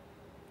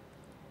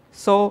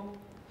 So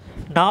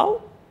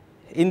now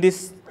in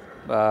this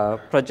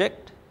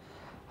project,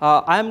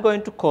 I am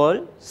going to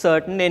call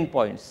certain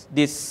endpoints.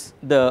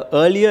 The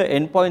earlier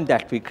endpoint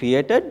that we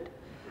created,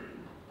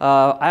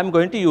 I am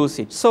going to use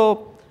it.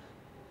 So,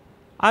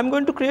 I am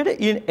going to create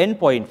an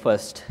endpoint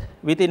first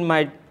within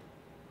my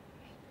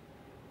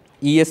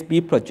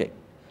ESB project.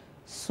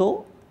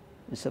 So,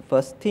 this is the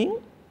first thing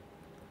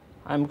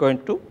I am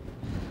going to.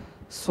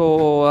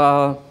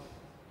 So,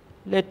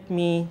 let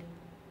me,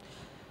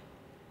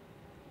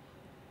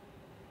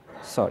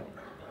 sorry.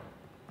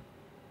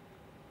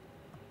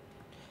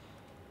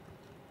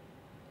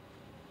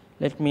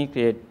 Let me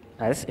create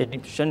as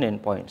addition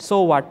endpoint.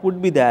 So, what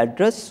would be the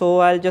address? So,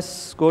 I will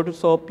just go to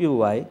SOAP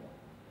UI.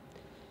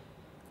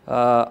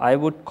 I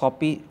would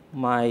copy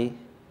my,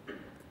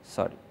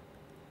 sorry.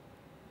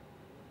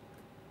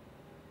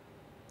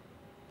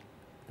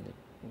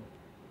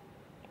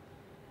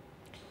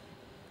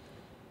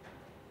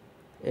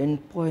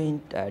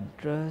 Endpoint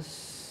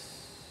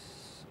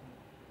address.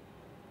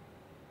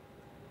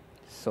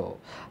 So,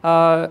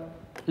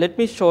 let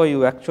me show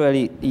you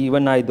actually,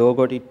 even I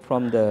got it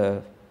from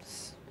the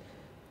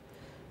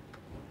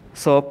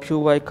SOAP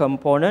UI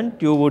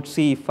component. You would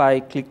see if I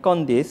click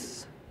on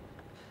this.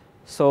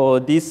 So,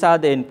 these are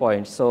the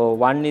endpoints. So,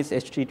 one is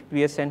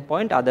HTTPS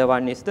endpoint, other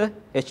one is the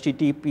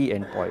HTTP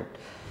endpoint.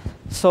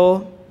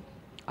 So,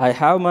 I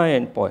have my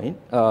endpoint,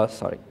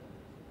 sorry.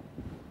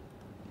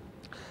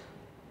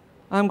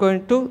 I am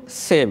going to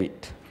save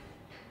it.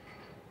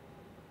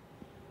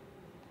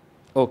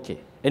 Okay,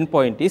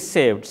 endpoint is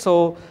saved.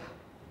 So,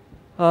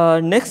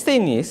 next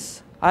thing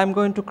is I am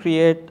going to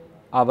create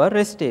our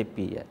REST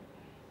API.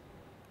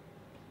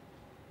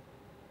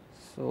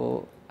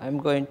 So, I am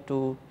going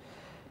to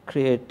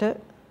create a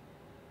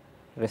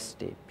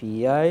REST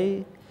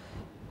API.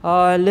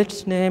 Let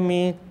us name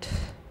it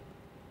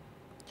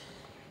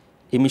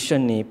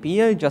emission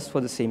API just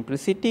for the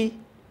simplicity.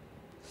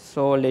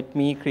 So, let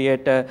me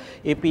create a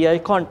API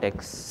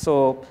context.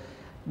 So,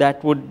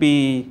 that would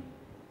be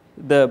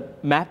the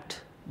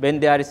mapped when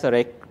there is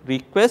a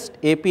request,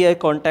 API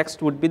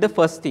context would be the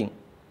first thing.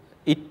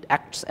 It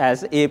acts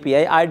as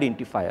API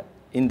identifier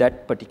in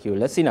that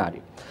particular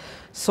scenario.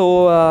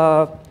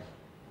 So,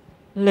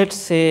 let us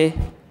say,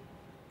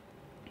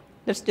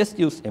 let us just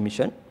use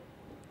emission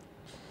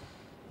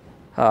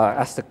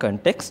as the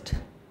context,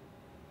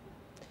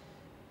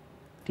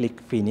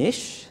 click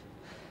finish.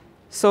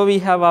 So, we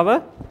have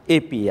our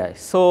API.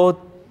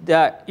 So,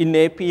 in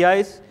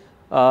APIs,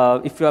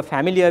 if you are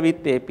familiar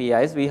with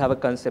APIs, we have a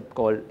concept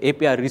called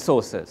API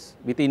resources.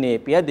 Within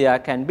API, there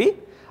can be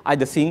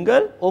either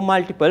single or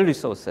multiple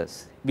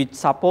resources, which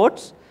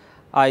supports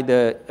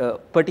either a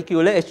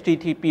particular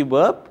HTTP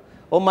verb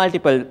or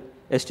multiple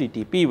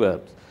HTTP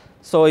verbs.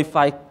 So, if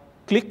I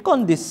click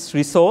on this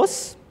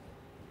resource,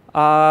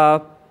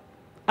 I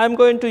am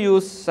going to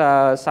use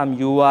some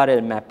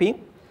URL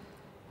mapping.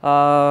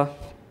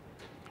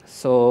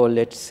 So,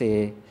 let us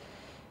say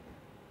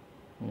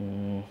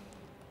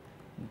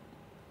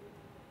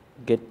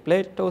get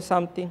plate or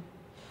something.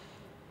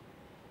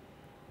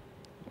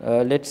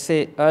 Let us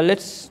say, let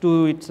us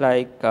do it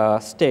like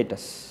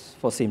status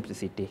for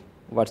simplicity.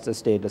 What is the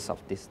status of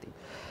this thing?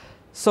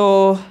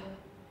 So,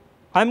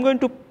 I am going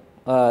to,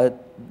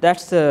 that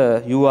is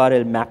the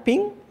URL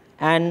mapping,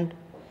 and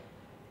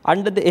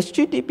under the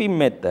HTTP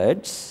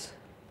methods,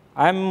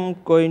 I am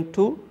going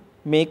to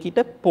make it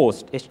a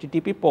post,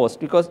 HTTP post,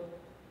 because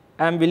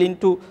I am willing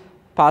to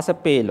pass a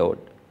payload.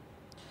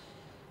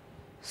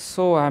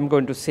 So, I am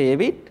going to save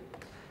it.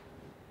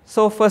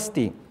 So, first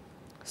thing,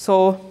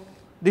 so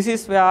this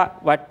is where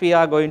what we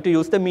are going to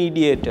use the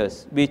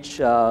mediators,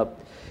 which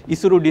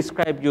Isuru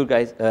described you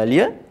guys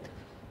earlier.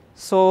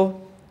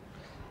 So,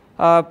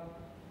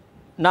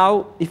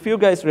 now if you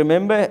guys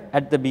remember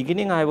at the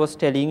beginning I was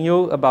telling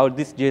you about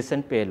this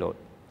JSON payload.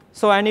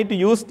 So, I need to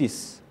use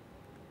this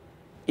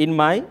in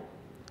my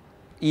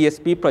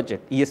ESB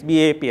project,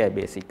 ESB API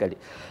basically.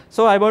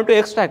 So, I want to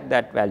extract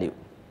that value.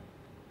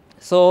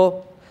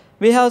 So,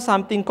 we have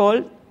something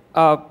called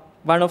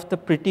one of the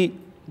pretty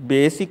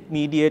basic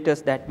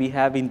mediators that we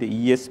have in the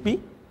ESB,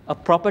 a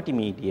property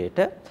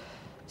mediator.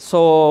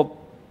 So,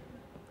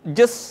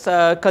 just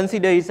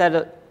consider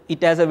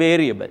it as a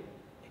variable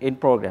in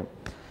program.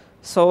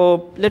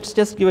 So, let us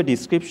just give a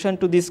description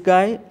to this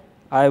guy.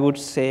 I would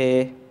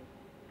say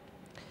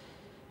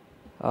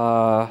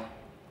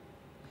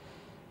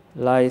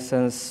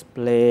license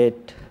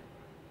plate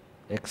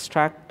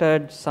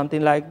extracted,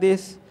 something like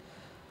this.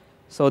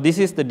 So, this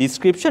is the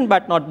description,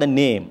 but not the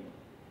name.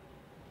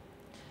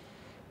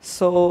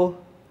 So,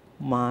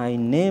 my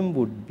name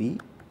would be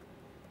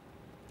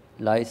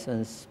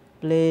license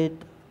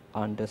plate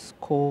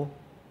underscore,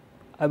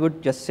 I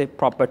would just say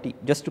property,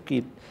 just to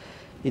keep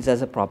it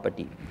as a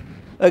property.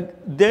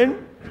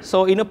 Then,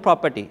 so in a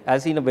property,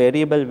 as in a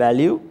variable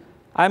value,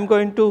 I am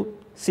going to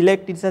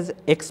select it as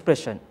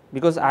expression,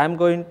 because I am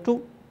going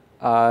to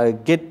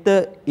get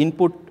the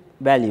input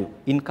value,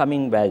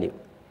 incoming value.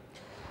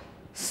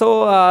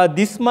 So,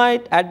 this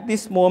might at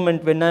this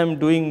moment when I am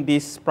doing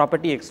this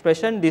property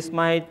expression, this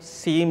might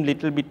seem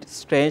little bit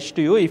strange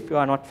to you if you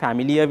are not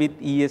familiar with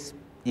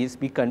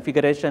ESP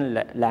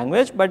configuration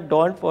language, but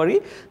don't worry,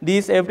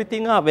 these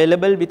everything are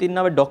available within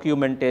our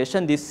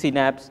documentation, this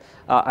Synapse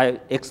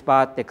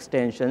XPath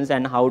extensions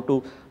and how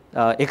to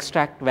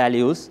extract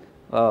values,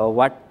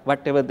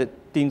 whatever the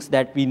things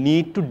that we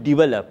need to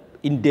develop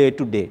in day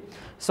to day.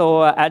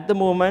 So at the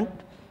moment,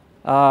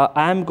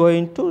 I am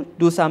going to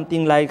do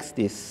something like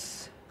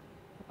this.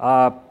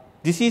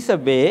 This is a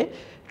way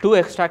to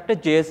extract a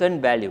JSON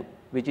value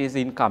which is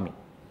incoming.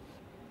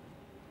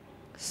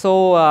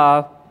 So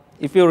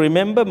if you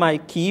remember, my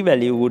key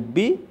value would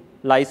be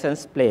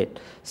license plate.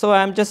 So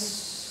I am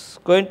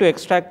just going to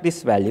extract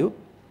this value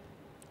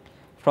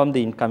from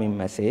the incoming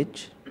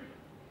message.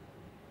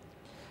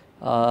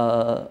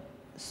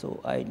 So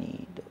I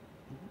need,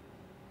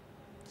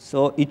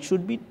 so it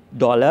should be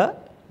 $,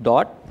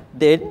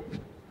 then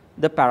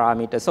the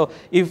parameter. So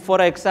if,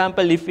 for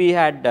example, if we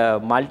had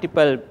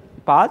multiple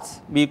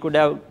paths, we could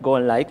have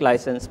gone like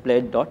license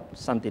plate dot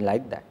something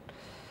like that.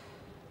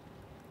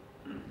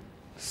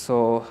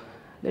 So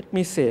let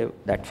me save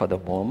that for the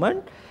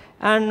moment,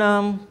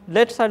 and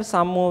let's add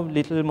some more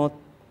little more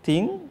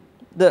thing.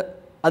 The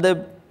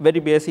other very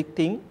basic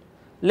thing,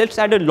 let's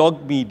add a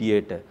log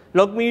mediator.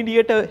 Log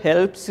mediator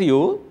helps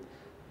you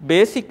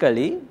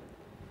basically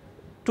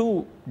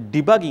to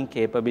debugging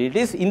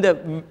capabilities in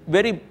the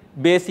very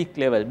basic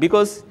level,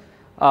 because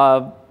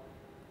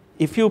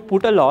if you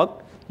put a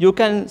log, you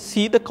can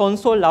see the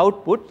console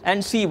output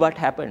and see what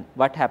happened.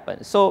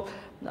 So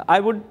I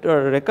would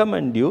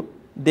recommend you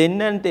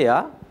then and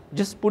there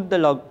just put the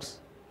logs,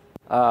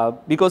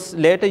 because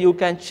later you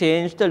can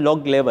change the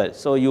log level,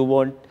 so you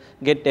won't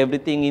get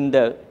everything in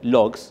the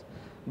logs.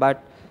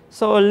 But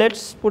so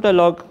let's put a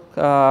log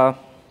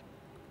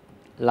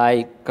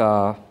like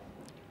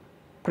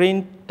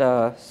print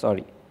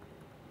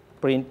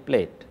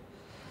plate,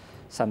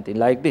 something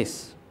like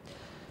this.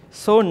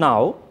 So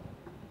now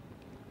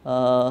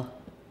I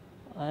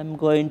am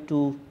going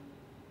to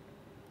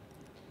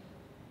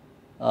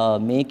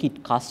make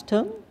it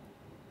custom,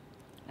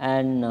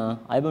 and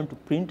I want to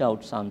print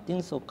out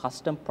something. So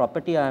custom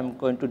property I am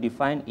going to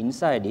define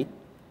inside it,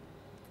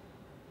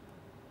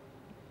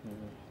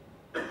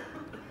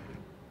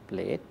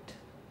 plate.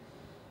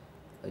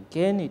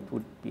 Again it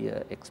would be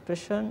an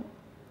expression.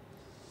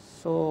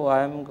 So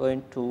I am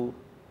going to,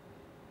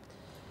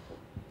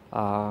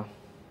 I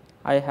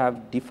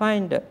have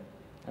defined,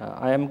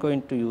 I am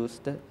going to use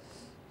the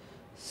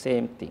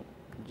same thing,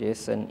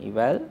 JSON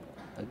eval,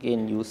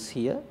 again use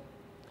here,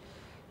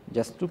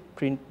 just to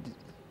print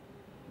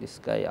this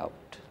guy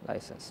out,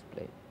 license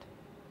plate.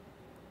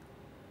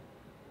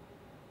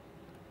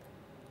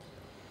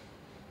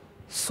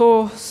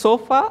 So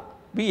far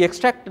we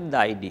extracted the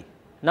ID.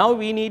 Now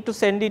we need to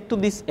send it to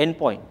this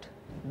endpoint,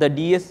 the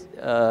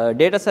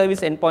data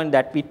service endpoint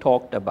that we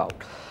talked about.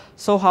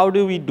 So how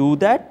do we do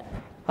that?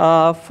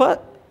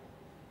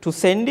 To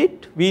send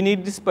it, we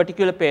need this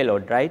particular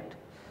payload, right?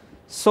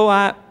 So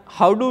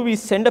how do we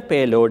send a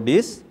payload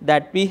is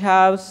that we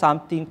have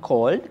something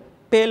called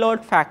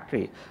payload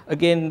factory,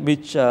 again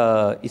which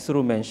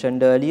Isuru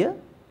mentioned earlier,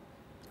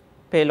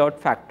 payload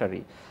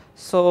factory.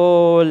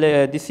 So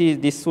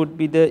this would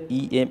be the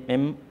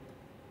EMM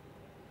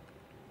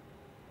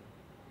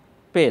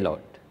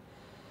payload.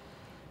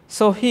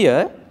 So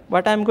here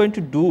what I am going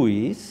to do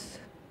is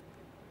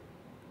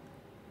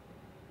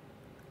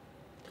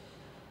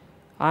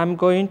I am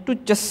going to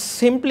just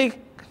simply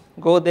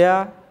go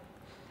there,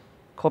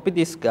 copy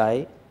this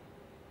guy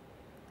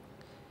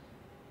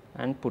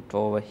and put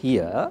over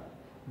here,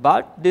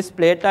 but this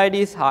plate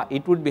ID is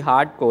it would be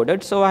hard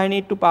coded, so I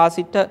need to pass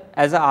it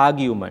as an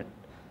argument,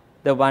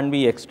 the one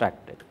we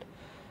extracted,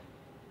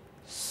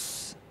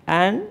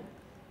 and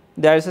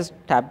there is a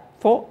tab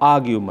for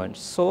arguments.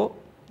 So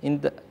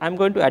I am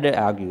going to add an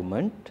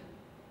argument,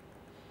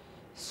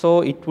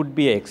 so it would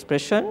be an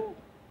expression.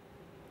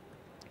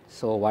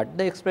 So what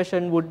the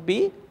expression would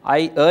be,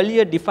 I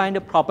earlier defined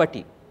a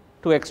property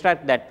to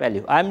extract that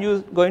value. I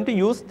am going to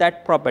use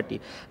that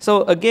property.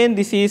 So again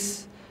this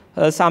is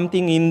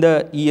something in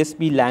the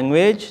ESP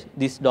language,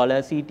 this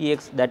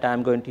 $CTX that I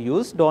am going to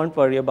use. Don't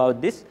worry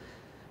about this.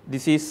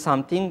 This is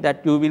something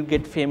that you will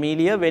get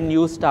familiar when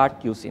you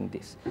start using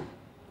this.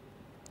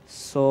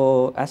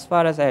 So as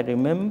far as I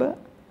remember,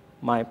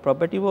 my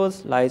property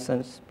was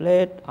license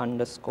plate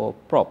underscore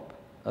prop.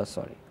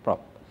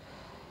 Prop.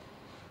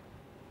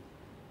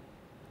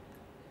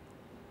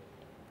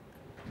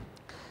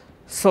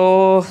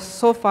 So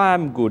far I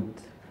am good.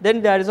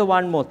 Then there is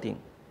one more thing.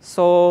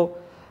 So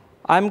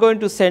I am going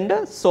to send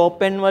a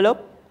SOAP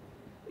envelope.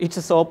 It's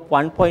a SOAP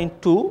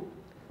 1.2.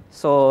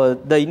 So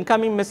the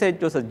incoming message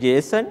was a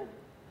JSON.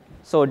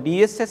 So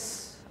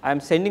DSS, I am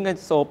sending a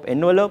SOAP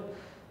envelope.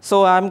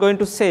 So I am going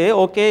to say,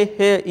 okay,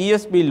 here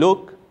ESP,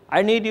 look,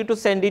 I need you to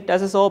send it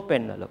as a SOAP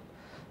envelope.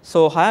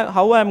 So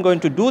how I am going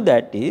to do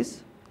that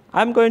is,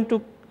 I am going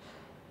to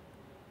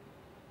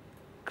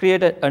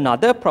create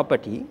another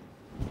property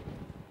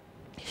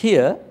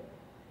here.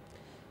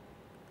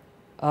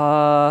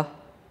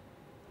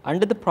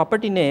 Under the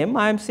property name,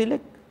 I am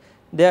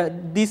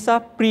these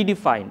are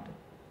predefined.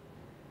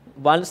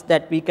 ones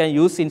that we can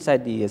use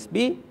inside the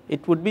ESB,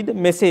 it would be the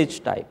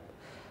message type.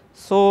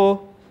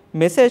 So,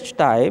 message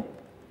type,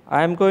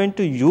 I am going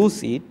to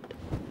use it,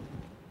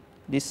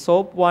 the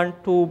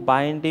SOAP12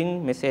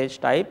 binding message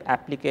type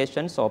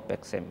application SOAP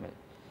XML.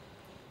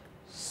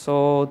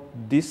 So,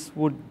 this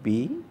would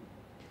be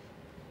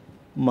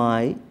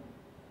my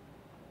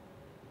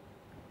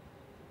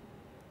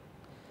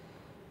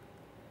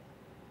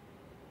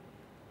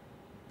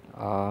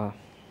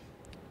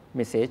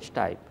message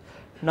type.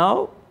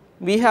 Now,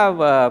 we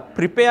have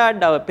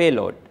prepared our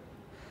payload.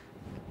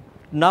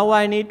 Now,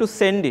 I need to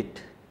send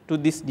it to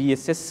this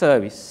DSS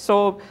service.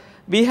 So,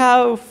 we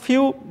have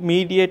few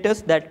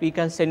mediators that we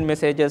can send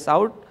messages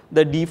out.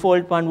 The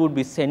default one would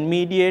be send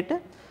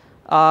mediator.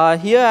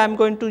 Here I am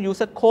going to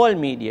use a call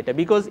mediator,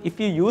 because if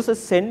you use a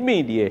send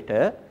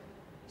mediator,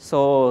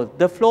 so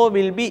the flow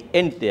will be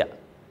end there.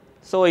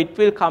 So, it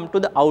will come to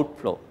the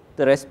outflow,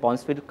 the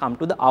response will come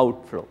to the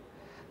outflow.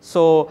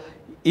 So,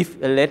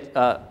 if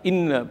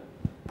in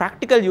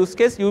practical use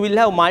case, you will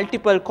have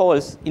multiple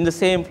calls in the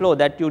same flow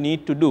that you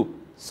need to do.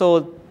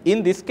 So,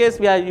 in this case,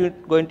 we are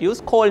going to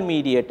use call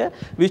mediator,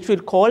 which will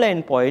call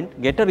an endpoint,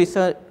 get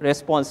a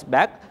response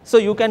back, so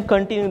you can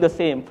continue the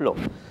same flow.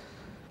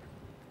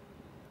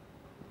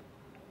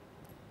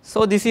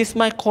 So, this is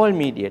my call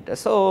mediator.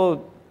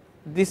 So,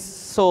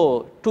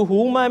 to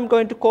whom I am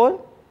going to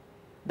call?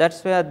 That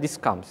is where this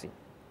comes in.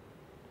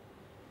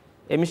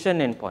 Emission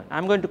endpoint, I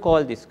am going to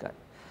call this guy.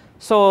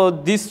 So,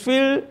 this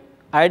will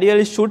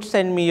ideally should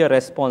send me a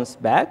response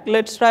back.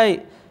 Let us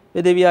try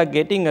whether we are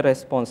getting a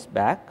response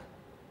back.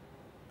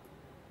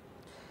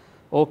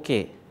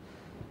 Okay.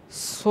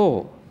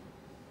 So,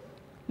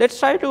 let us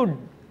try to,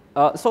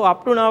 so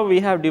up to now we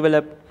have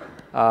developed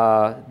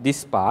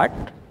this part.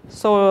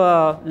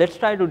 So, let us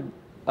try to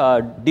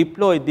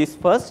deploy this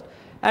first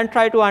and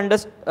try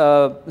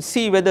to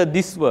see whether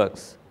this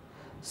works.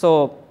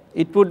 So,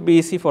 it would be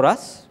easy for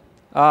us.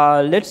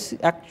 Let us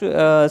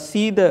actually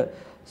see the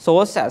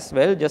source as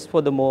well, just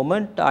for the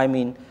moment. I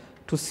mean,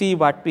 to see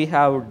what we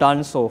have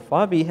done so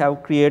far. We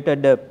have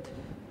created a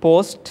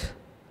post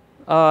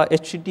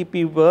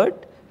HTTP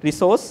word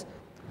resource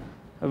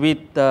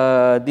with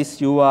this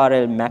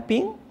URL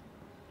mapping,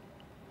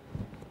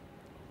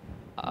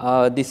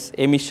 this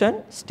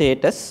emission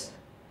status,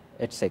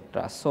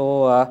 etc.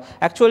 So,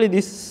 actually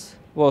this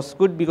was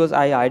good, because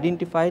I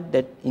identified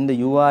that in the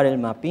URL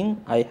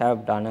mapping I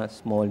have done a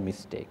small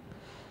mistake.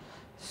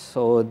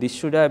 So, this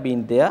should have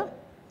been there.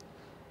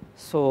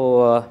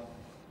 So,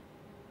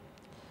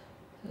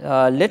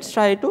 let us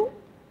try to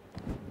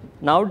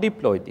now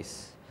deploy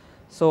this.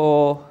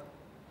 So,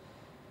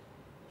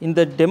 in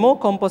the demo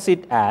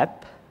composite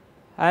app,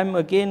 I am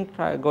again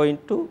going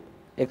to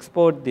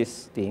export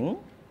this thing.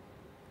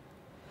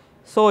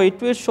 So, it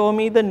will show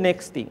me the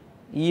next thing,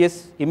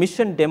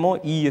 emission demo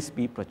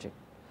ESB project.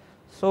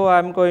 So, I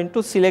am going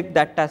to select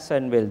that as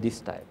well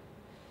this time.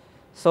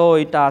 So,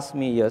 it asks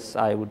me yes,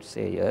 I would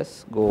say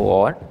yes,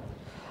 go on.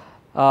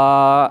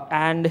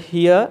 And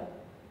here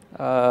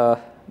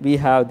we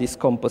have this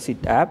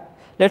composite app.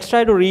 Let us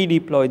try to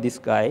redeploy this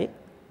guy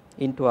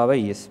into our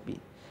ESB.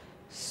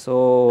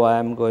 So, I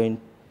am going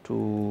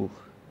to,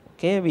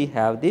 okay, we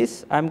have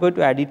this. I am going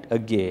to add it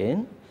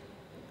again,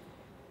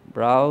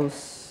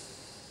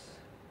 browse,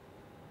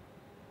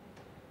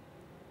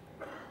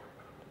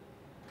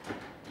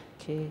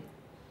 okay,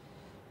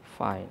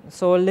 fine.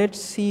 So, let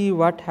us see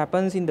what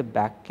happens in the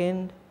back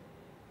end.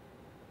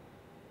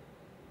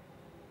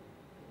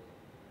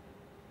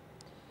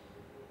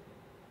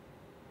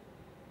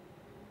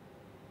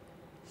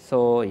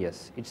 So,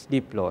 yes, it is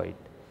deployed.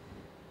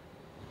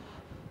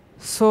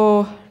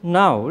 So,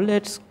 now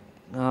let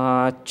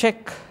us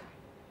check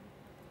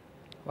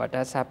what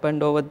has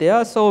happened over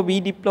there. So, we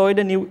deployed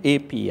a new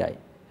API.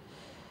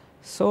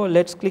 So,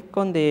 let us click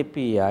on the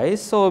API.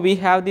 So, we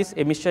have this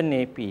emission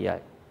API.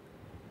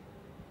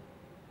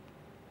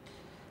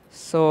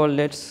 So,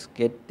 let us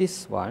get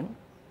this one.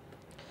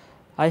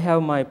 I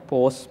have my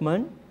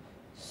postman.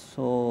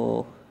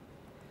 So,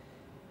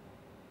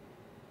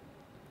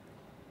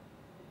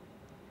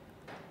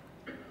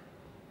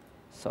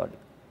 sorry.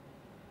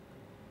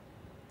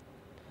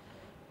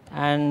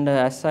 And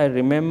as I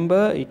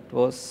remember, it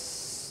was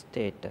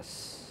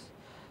status.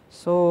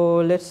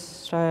 So, let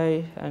us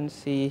try and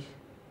see.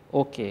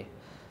 Okay.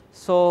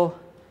 So,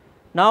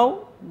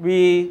 now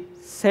we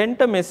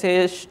sent a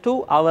message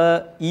to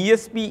our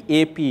ESB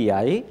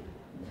API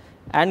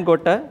and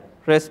got a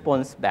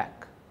response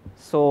back.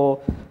 So,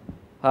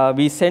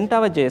 we sent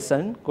our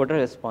JSON, got a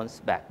response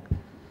back.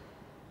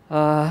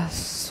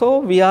 So,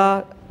 we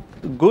are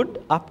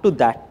good up to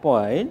that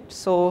point.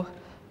 So,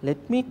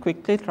 let me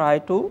quickly try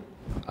to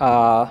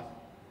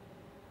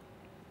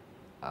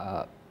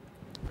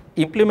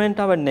implement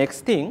our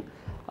next thing.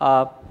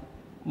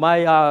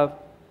 My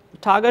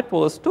target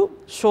was to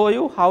show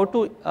you how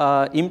to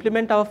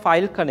implement our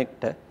file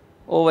connector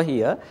over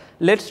here.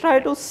 Let us try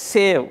to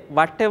save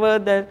whatever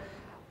the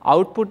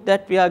output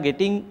that we are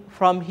getting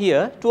from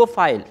here to a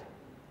file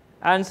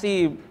and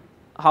see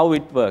how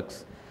it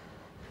works.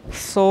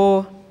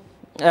 So,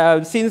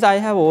 since I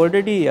have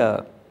already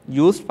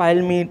used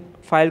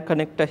file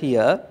connector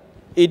here,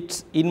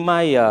 it's in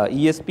my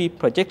ESP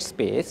project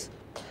space.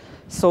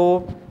 So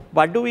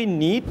what do we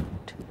need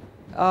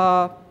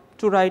to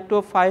write to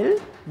a file?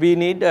 We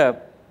need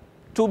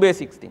two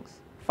basic things,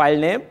 file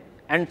name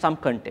and some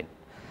content.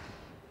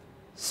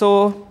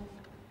 So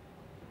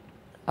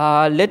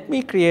let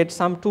me create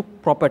some two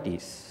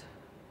properties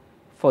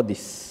for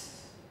this.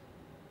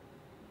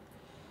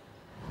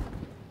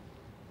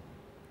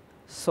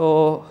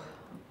 So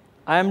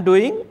I am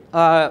doing,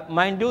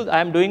 mind you, I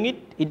am doing it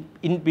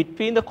in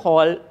between the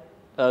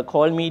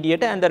call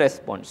mediator and the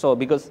response. So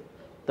because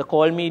the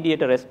call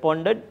mediator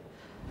responded,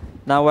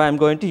 now I am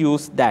going to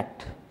use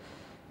that.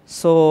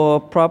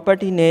 So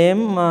property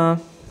name,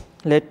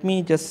 let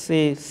me just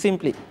say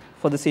simply,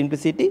 for the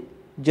simplicity,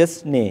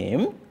 just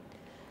name,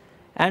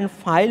 and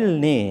file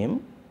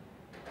name.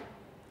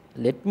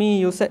 Let me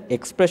use an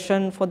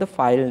expression for the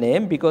file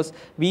name, because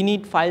we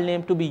need file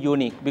name to be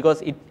unique,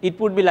 because it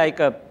would be like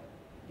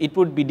it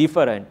would be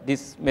different.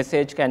 This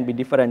message can be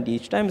different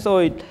each time.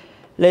 So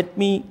let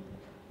me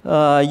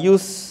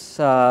use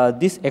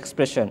this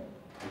expression.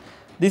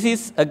 This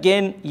is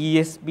again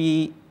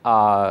ESP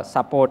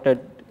supported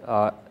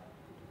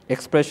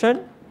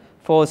expression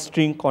for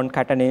string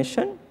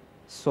concatenation.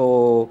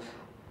 So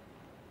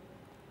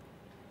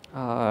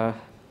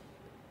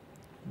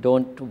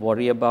don't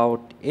worry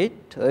about it.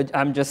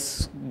 I'm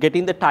just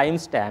getting the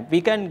timestamp.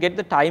 We can get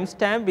the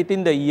timestamp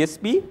within the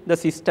ESP, the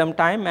system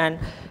time, and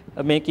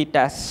make it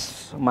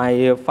as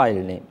my file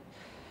name.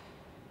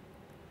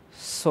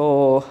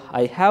 So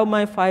I have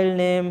my file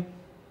name.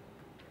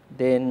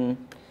 Then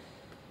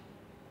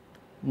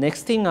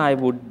next thing I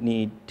would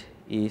need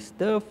is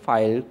the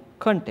file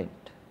content.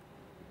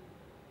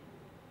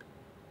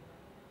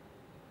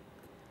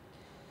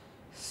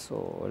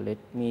 So let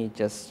me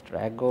just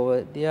drag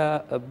over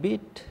there a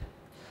bit.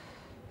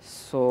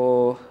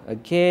 So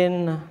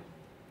again,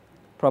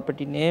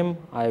 property name,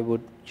 I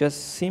would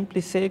just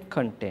simply say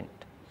content.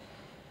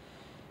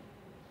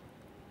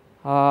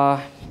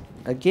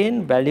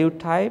 Again, value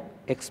type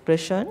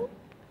expression.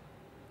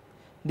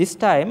 This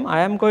time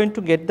I am going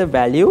to get the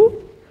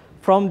value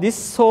from this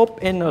SOAP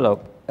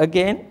envelope.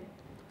 Again,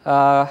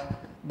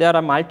 there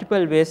are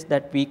multiple ways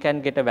that we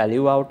can get a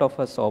value out of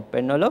a SOAP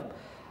envelope.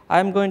 I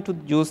am going to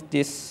use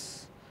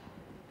this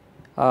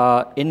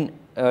in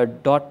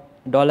 $env.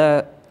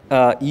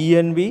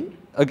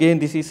 Again,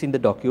 this is in the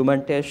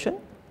documentation.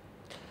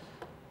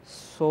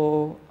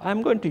 So I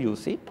am going to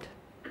use it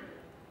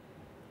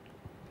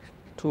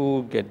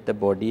to get the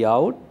body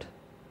out.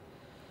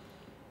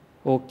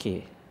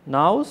 Okay.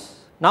 Now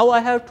I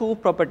have two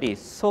properties.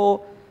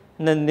 So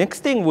the next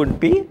thing would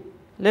be,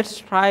 let's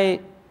try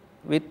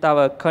with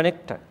our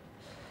connector.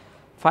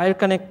 File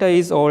connector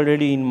is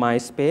already in my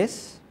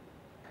space.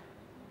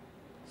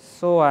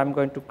 So I am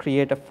going to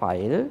create a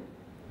file.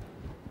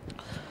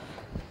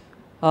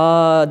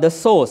 The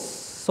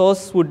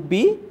source would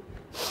be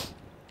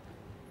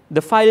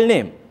the file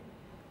name.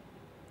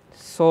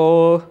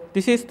 So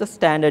this is the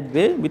standard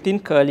way. Within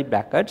curly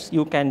brackets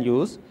you can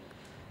use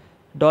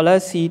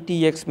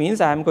 $ctx, means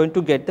I am going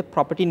to get the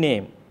property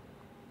name.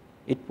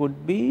 It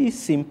would be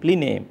simply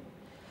name.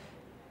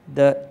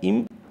 The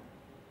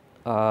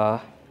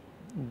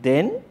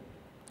then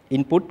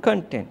input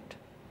content.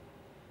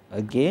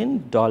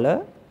 Again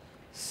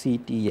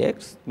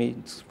 $ctx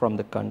means from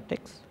the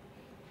context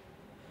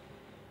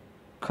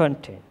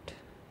content.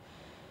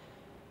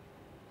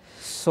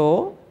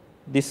 So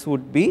this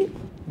would be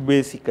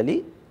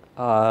basically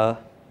the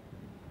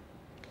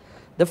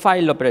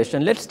file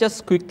operation. Let's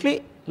just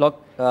quickly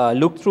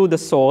look through the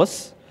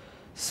source.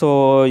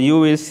 So you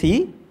will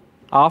see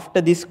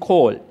after this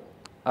call.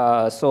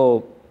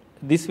 So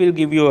this will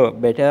give you a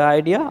better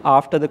idea.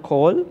 After the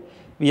call,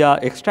 we are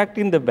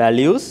extracting the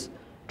values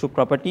to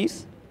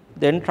properties,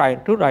 then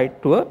trying to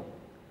write to a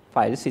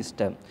file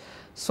system.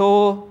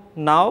 So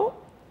now,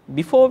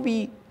 before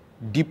we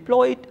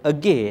deploy it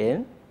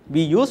again,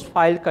 we use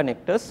file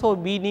connectors. So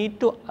we need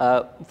to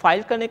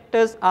file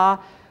connectors are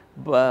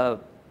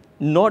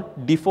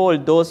not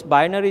default. Those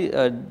binary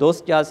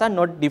those jars are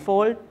not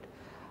default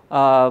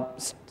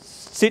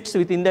sits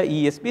within the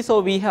ESP.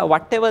 So we have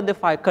whatever the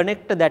file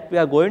connector that we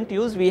are going to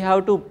use, we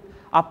have to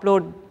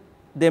upload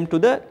them to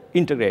the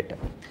integrator.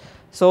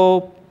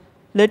 So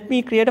let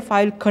me create a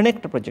file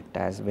connector project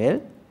as well.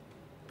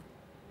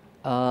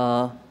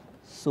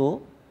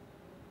 So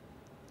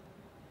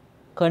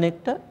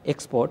connector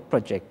export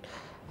project.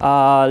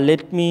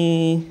 Let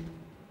me,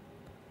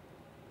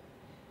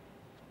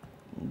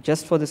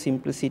 just for the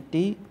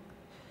simplicity,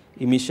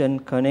 emission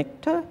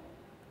connector,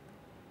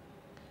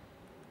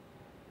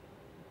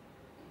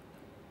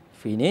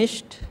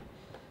 finished.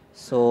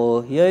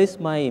 So here is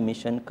my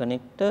emission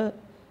connector,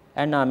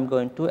 and I am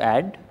going to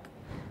add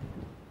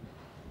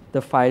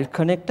the file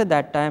connector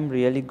that I am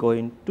really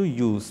going to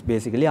use,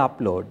 basically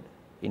upload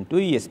into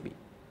ESP.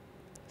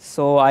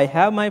 So I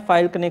have my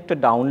file connector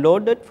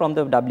downloaded from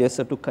the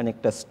WSO2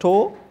 connector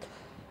store.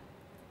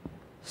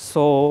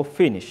 So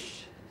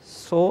finish.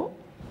 So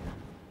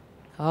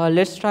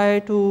let's try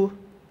to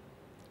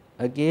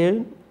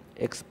again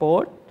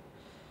export.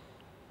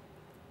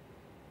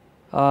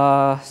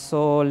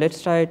 So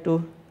let's try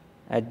to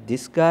add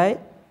this guy.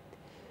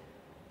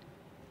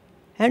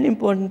 An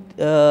important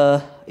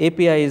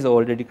API is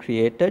already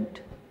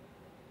created.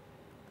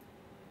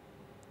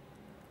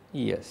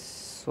 Yes,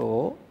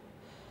 so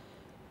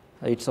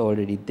it's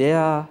already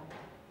there.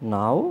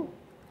 Now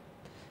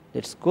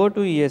let's go to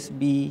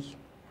ESB.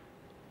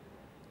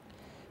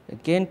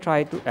 Again,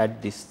 try to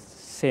add this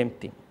same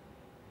thing.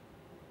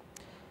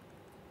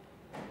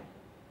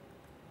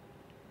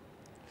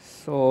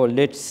 So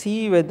let's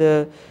see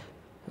whether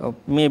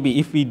maybe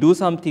if we do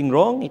something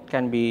wrong, it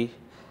can be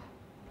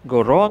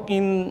go wrong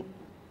in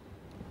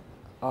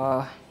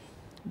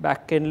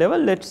backend level.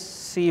 Let's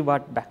see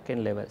what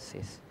backend level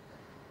says.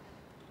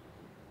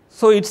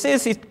 So it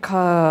says it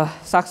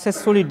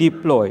successfully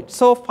deployed.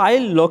 So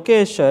file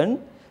location,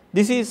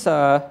 this is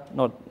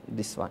not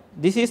this one.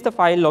 This is the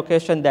file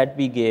location that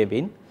we gave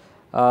in.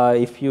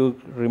 If you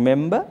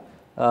remember,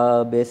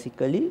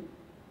 basically,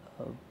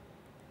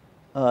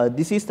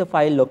 this is the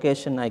file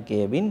location I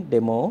gave in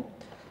demo.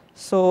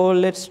 So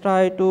let's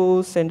try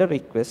to send a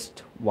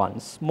request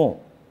once more.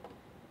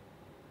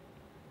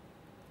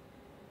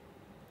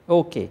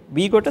 Okay,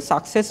 we got a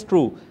success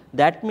true.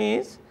 That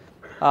means,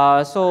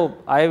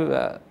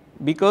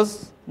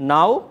 because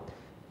now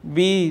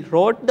we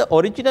wrote the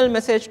original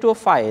message to a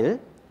file,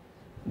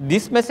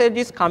 this message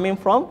is coming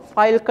from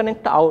file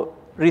connect out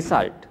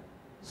result.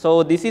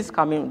 So this is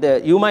coming there.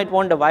 You might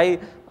wonder why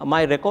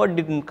my record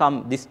didn't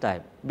come this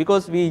time,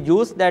 because we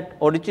used that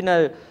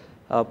original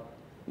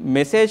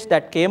message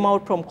that came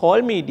out from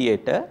call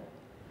mediator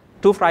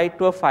to write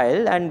to a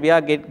file, and we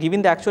are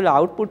giving the actual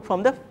output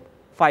from the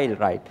file,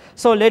 right?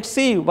 So let's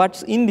see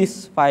what's in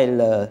this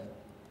file.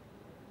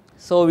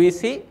 So we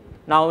see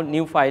now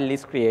new file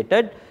is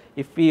created.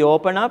 If we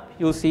open up,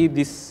 you see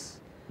this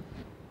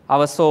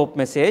our SOAP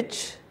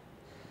message,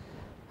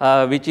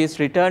 which is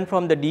returned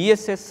from the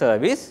DSS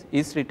service,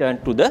 is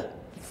returned to the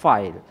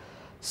file.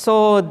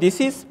 So this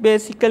is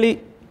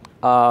basically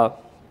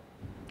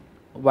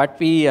what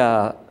we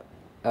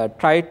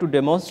try to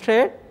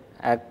demonstrate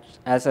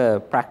as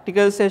a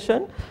practical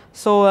session.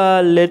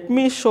 So let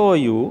me show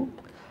you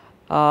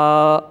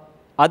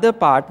other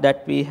part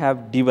that we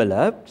have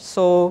developed.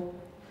 So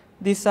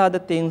these are the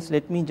things.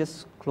 Let me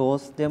just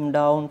close them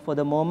down for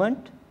the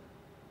moment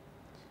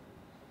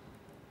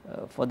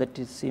for the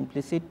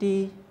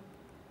simplicity.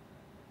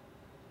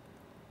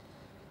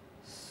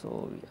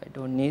 So I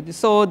don't need this.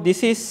 So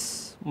this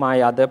is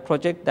my other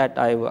project that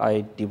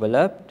I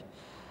developed.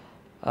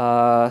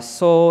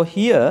 So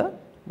here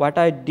what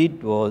I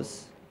did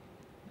was,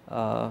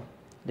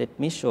 let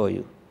me show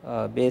you.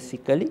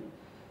 Basically,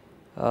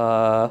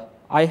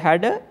 I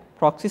had a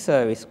proxy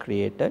service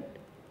created.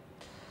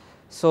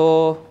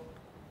 So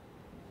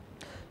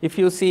if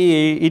you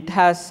see, it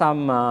has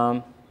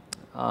some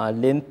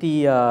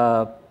lengthy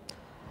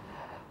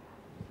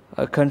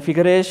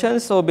configuration.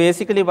 So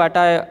basically what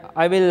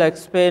I will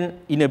explain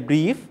in a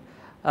brief.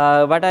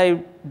 What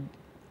I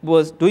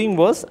was doing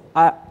was,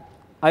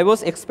 I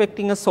was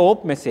expecting a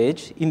SOAP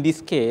message in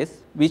this case,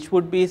 which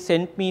would be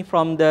sent me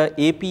from the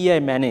API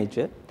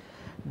manager,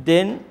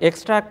 then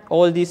extract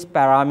all these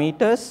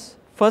parameters,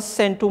 first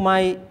send to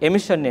my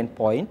emission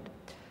endpoint,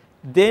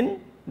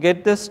 then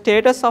get the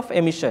status of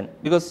emission,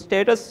 because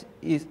status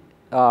is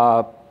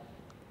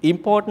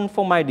important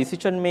for my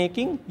decision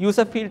making. Use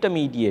a filter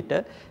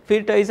mediator.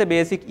 Filter is a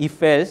basic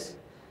if else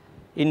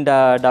in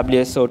the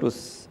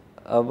WSO2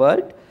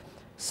 world.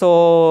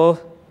 So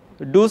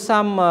do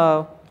some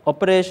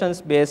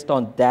operations based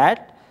on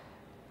that,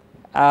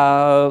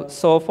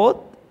 so forth,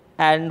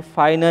 and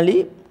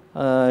finally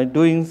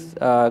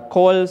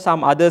call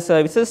some other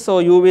services. So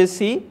you will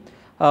see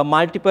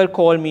multiple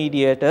call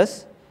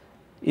mediators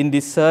in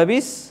this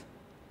service,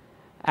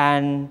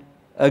 and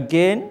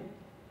again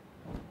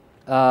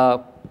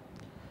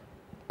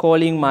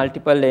calling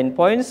multiple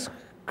endpoints,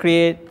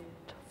 create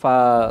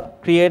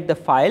the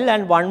file.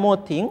 And one more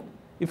thing,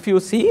 if you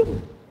see,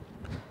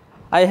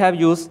 I have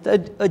used a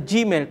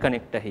Gmail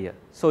connector here.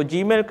 So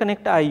Gmail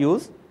connector I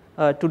use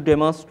to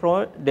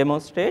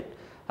demonstrate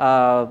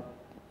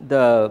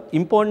the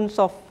importance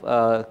of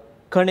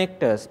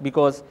connectors,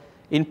 because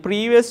in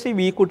previously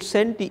we could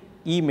send the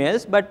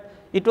emails, but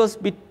it was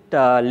bit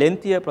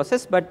lengthier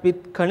process. But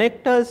with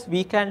connectors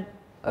we can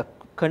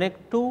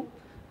connect to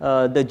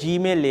the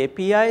Gmail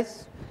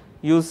APIs,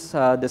 use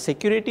the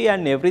security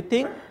and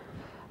everything,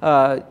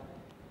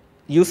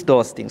 use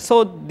those things.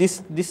 So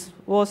this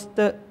was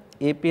the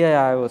API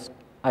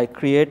I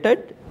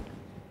created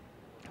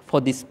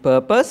for this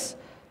purpose.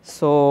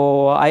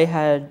 So I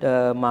had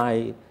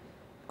my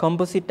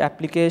composite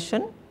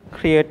application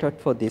created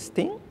for this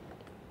thing,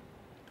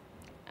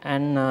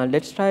 and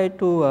let's try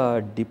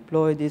to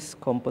deploy this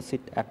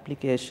composite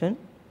application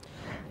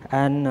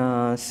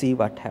and see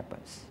what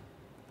happens.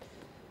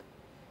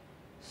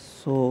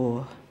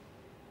 So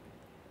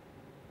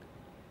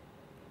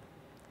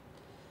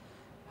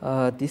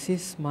this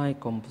is my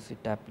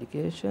composite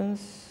application.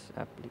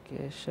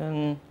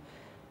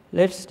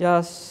 Let's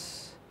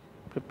just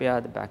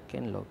prepare the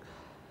backend log.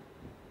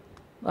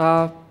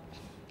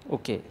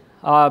 Okay.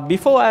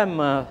 Before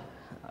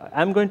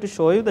I'm going to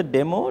show you the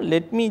demo,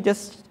 let me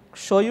just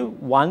show you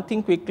one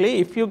thing quickly.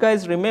 If you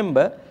guys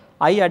remember,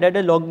 I added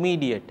a log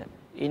mediator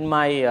in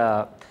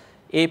my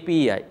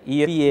API,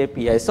 ESP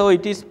API. So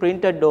it is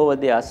printed over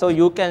there. So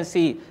you can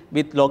see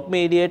with log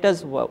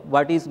mediators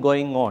what is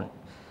going on.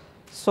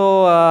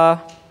 So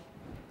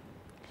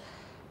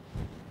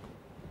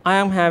I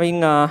am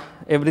having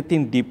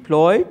everything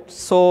deployed.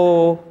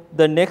 So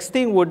the next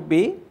thing would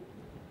be,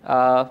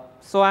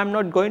 so I am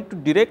not going to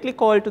directly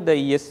call to the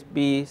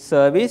ESP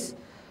service.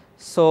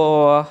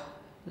 So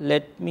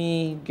let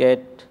me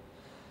get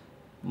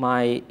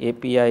my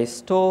API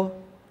store.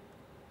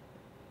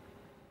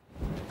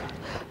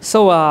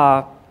 So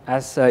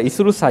as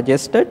Isuru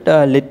suggested,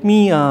 let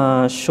me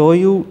show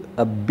you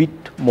a bit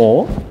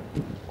more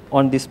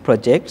on this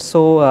project.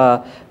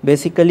 So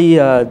basically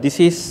this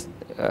is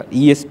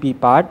ESP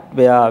part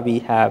where we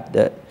have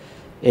the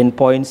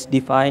endpoints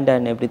defined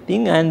and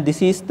everything, and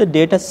this is the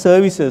data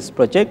services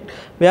project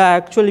where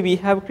actually we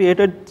have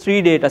created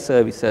 3 data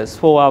services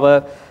for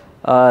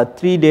our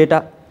 3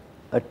 data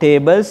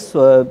tables.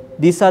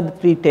 These are the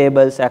 3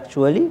 tables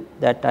actually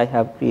that I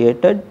have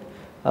created.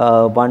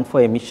 One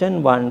for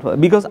emission, one for,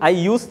 because I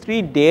use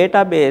 3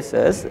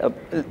 databases,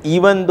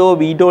 even though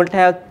we don't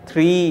have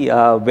 3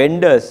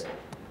 vendors,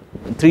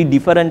 3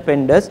 different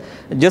vendors.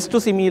 Just to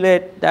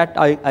simulate that,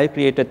 I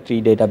created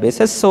 3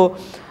 databases. So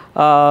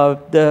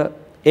the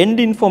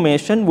end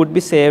information would be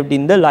saved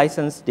in the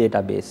license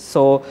database.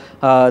 So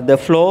the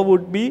flow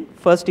would be,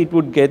 first it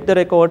would get the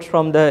records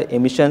from the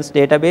emissions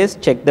database,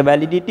 check the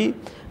validity,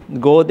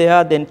 go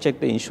there, then check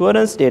the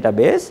insurance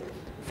database.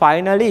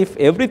 Finally, if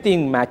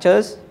everything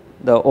matches,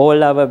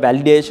 all our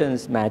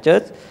validations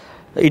matches,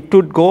 it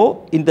would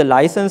go in the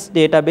license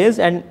database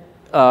and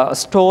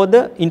store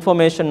the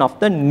information of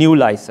the new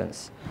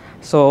license.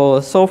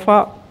 So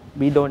far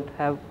we don't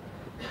have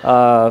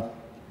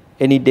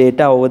any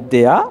data over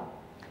there.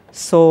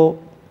 So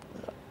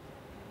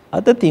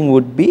other thing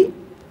would be,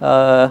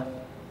 I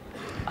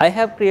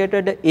have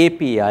created an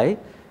API.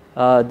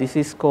 This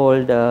is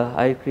called,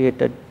 I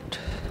created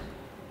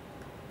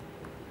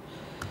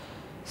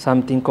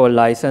something called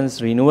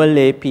license renewal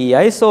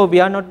API. So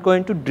we are not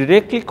going to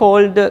directly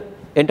call the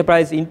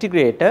enterprise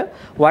integrator.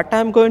 What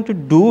I am going to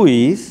do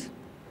is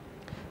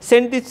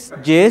send this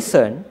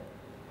JSON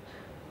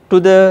to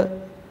the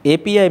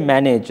API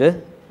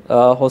manager,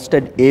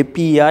 hosted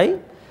API.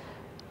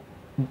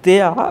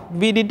 There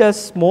we did a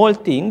small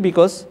thing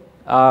because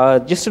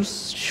just to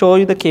show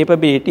you the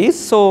capabilities.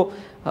 So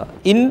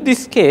in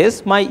this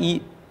case,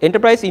 my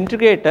enterprise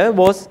integrator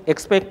was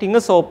expecting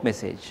a SOAP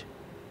message,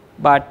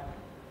 but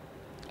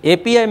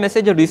API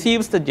messenger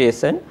receives the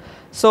JSON.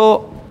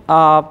 So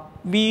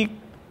we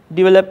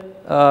developed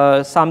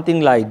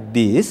something like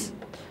this.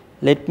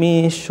 Let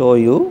me show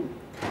you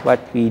what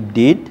we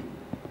did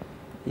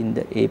in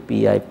the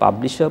API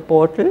publisher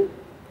portal.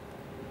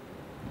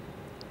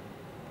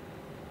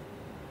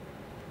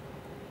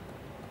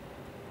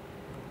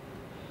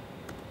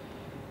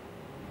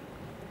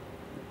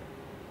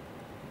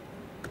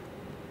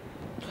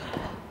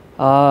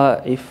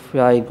 If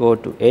I go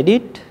to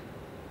edit,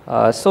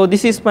 so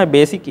this is my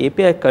basic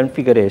API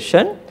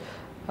configuration.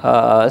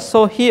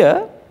 So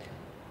here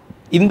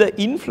in the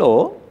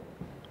inflow,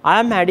 I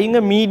am adding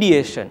a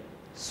mediation.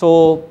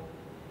 So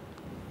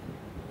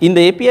in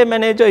the API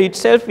manager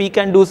itself, we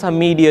can do some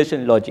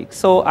mediation logic.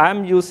 So I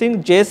am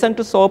using JSON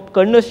to SOAP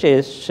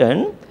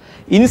conversation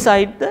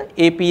inside the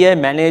API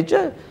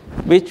manager,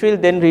 which will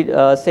then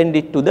send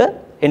it to the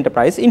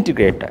enterprise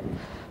integrator.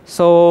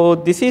 So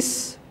this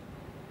is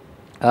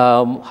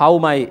how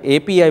my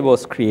API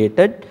was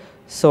created.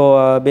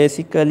 So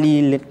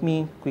basically, let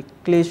me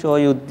quickly show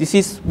you. This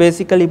is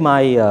basically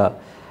my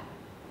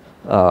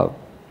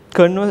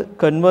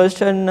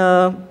conversion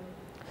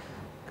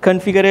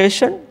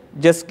configuration,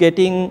 just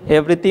getting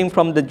everything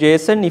from the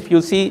JSON. If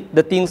you see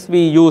the things we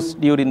used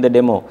during the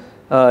demo,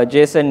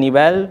 JSON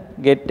eval,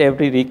 get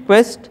every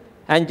request,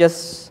 and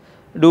just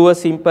do a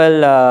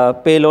simple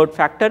payload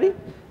factory,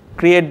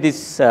 create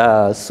this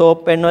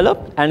SOAP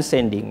envelope and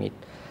sending it.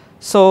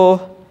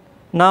 So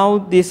now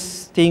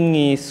this thing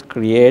is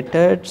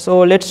created. So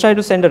let's try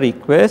to send a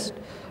request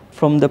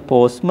from the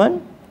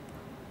postman.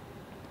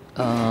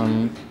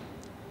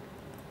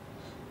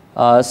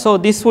 So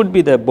this would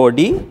be the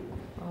body.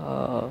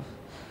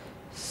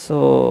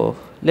 So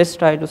let's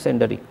try to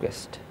send a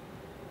request.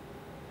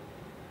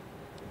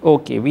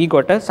 Okay, we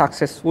got a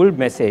successful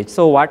message.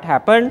 So what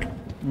happened?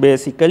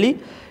 Basically,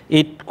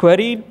 it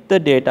queried the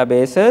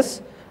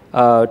databases, 2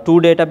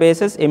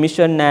 databases,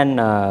 emission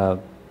and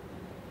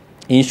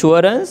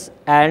insurance,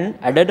 and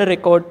added a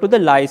record to the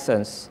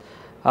license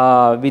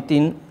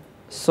within.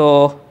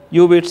 So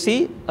you will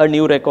see a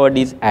new record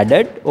is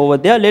added over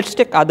there. Let's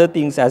take other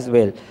things as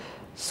well.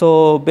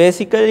 So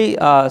basically,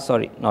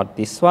 sorry, not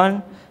this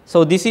one.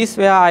 So this is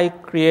where I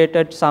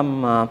created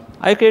some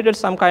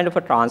kind of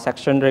a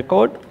transaction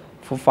record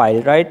for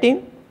file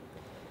writing,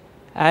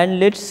 and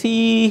let's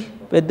see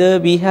whether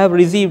we have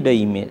received the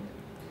email.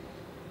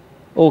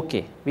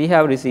 Okay, we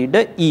have received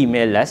the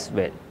email as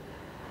well.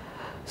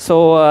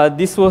 So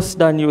this was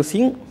done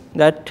using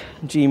that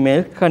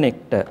Gmail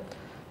connector.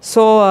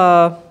 So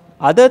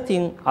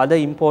other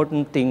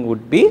important thing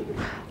would be,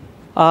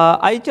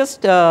 I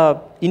just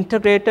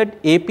integrated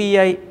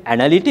API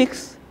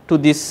analytics to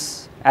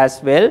this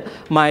as well.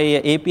 My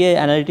API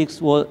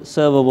analytics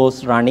server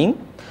was running.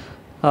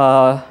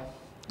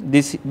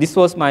 This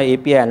was my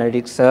API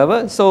analytics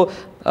server. So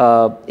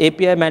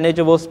API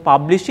manager was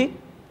publishing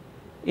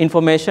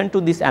information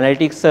to this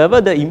analytics server.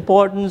 The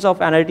importance of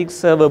analytics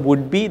server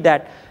would be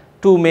that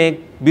to make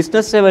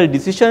business level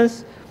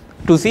decisions,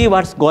 to see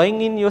what's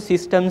going in your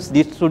systems,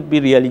 this should be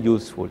really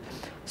useful.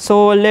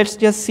 So let's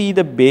just see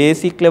the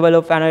basic level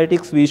of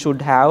analytics we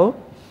should have.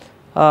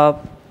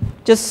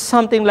 Just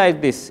something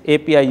like this: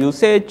 API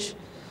usage,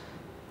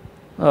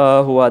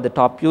 who are the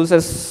top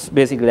users.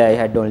 Basically, I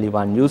had only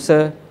one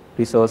user.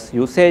 Resource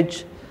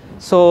usage.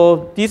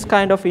 So this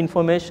kind of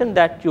information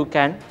that you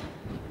can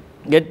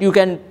get, you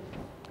can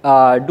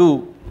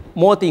do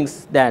more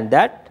things than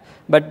that,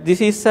 but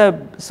this is a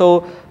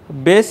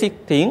basic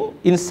thing.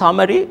 In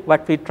summary,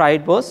 what we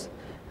tried was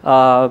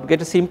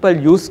get a simple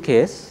use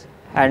case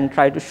and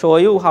try to show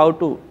you how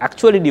to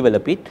actually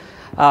develop it.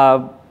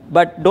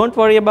 But don't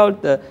worry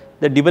about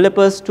the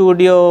developer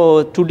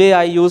studio. Today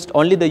I used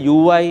only the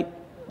UI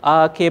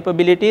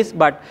capabilities,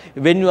 but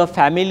when you are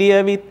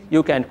familiar with,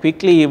 you can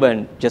quickly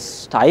even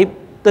just type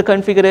the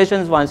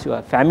configurations once you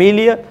are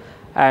familiar,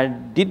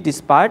 and did this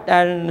part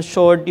and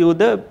showed you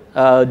the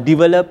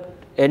developed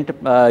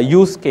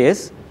use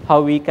case,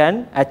 how we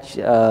can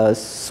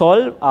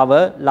solve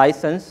our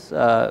license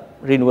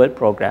renewal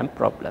program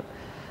problem.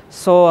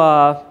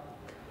 So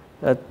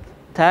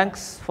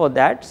thanks for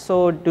that.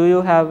 So do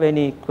you have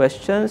any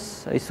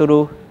questions,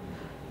 Isuru?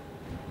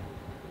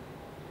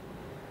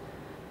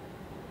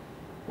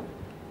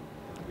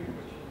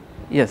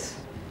 Yes.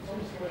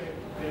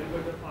 Deliver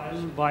the file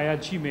via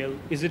Gmail.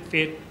 Is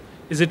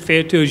it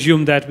fair to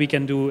assume that we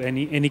can do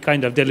any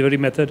kind of delivery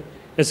method,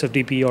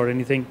 SFTP or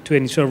anything, to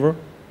any server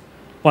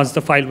once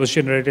the file was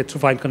generated through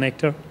file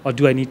connector, or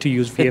do I need to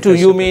use VFS? Do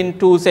you mean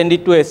to send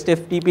it to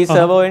SFTP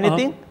server or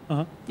anything?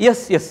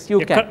 Yes,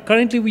 you can.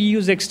 Currently, we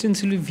use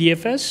extensively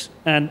VFS,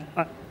 and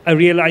I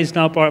realize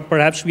now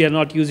perhaps we are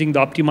not using the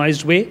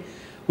optimized way.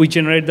 We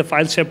generate the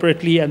file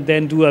separately and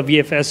then do a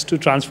VFS to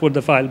transport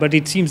the file. But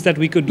it seems that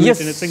we could do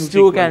it in a single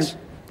sequence.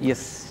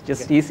 Yes,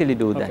 just easily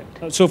do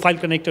that. So file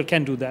connector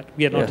can do that.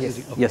 We are not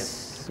using. Okay.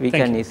 Yes, we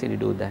can easily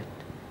do that.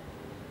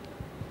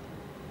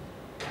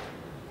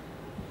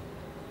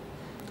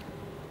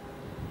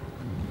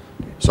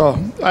 So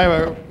I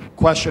have a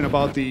question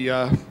about the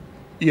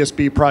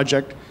ESB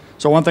project.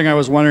 So one thing I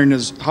was wondering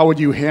is, how would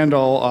you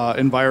handle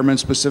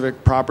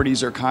environment-specific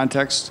properties or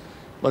contexts?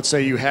 Let's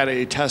say you had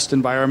a test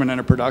environment and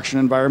a production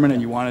environment,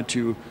 and you wanted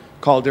to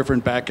call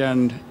different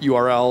backend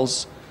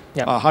URLs.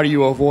 Yeah. How do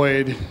you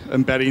avoid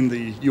embedding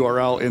the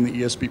URL in the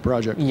ESB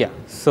project? Yeah.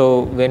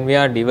 So when we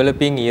are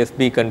developing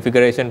ESB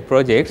configuration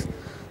projects,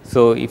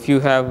 so if you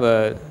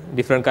have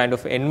different kind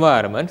of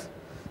environments,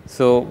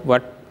 so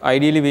what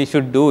ideally we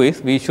should do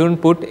is, we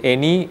shouldn't put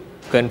any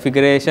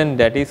configuration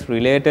that is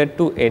related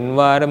to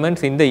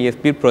environments in the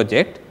ESB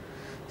project.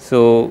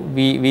 So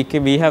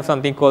we have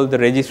something called the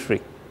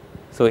registry.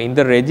 So in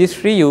the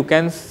registry, you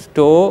can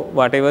store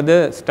whatever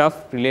the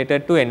stuff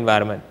related to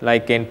environment,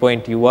 like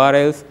endpoint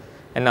URLs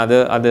and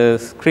other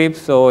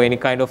scripts or any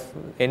kind of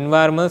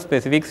environment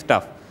specific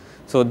stuff.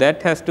 So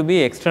that has to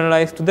be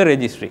externalized to the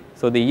registry.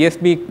 So the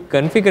ESB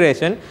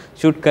configuration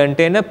should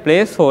contain a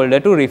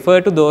placeholder to refer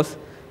to those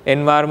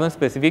environment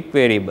specific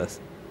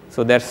variables.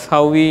 So that's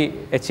how we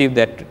achieve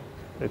that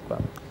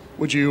requirement.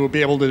 Would you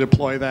be able to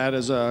deploy that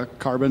as a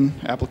Carbon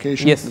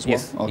application as well?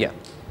 Yes, okay. Yeah,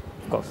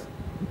 of course.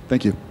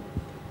 Thank you.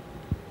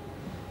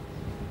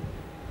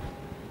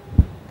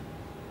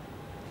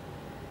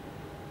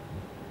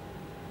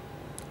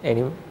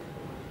 Any?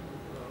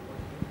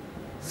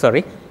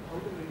 Sorry?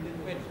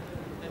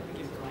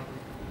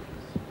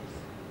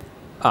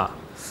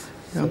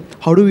 Yeah.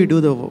 How do we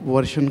do the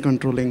version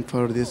controlling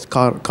for these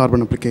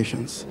Carbon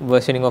applications?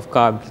 Versioning of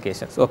Carbon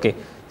applications. Okay.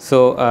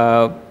 So,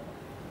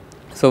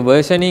 so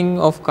versioning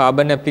of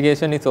Carbon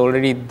application is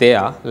already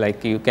there.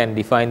 Like you can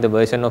define the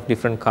version of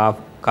different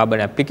Carbon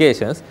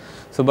applications.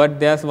 So, but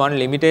there's one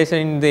limitation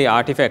in the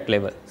artifact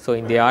level. So,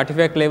 in the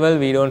artifact level,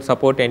 we don't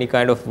support any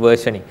kind of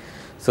versioning.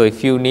 So,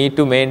 if you need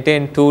to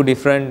maintain two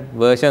different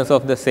versions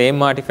of the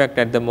same artifact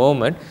at the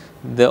moment,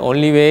 the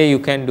only way you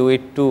can do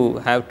it to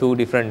have two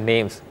different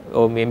names,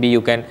 or maybe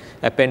you can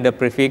append a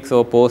prefix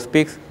or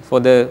postfix for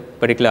the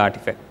particular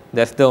artifact.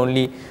 That's the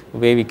only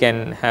way we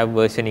can have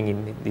versioning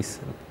in these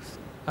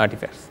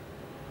artifacts.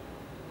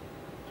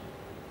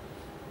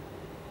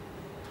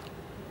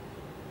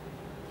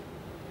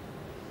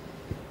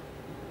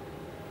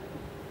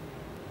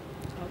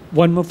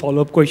 One more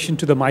follow-up question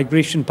to the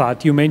migration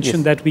part. You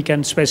mentioned that we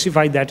can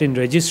specify that in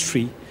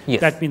registry.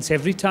 Yes. That means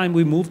every time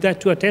we move that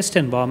to a test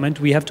environment,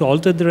 we have to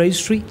alter the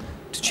registry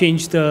to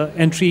change the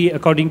entry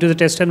according to the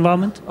test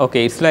environment?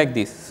 Okay, it's like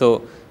this.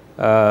 So,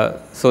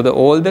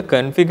 all the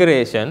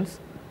configurations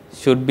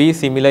should be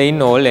similar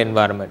in all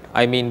environment.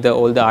 I mean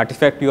all the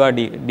artifact you are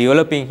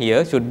developing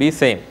here should be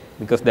same,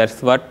 because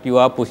that's what you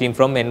are pushing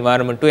from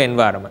environment to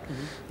environment.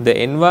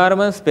 The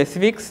environment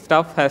specific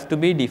stuff has to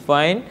be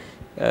defined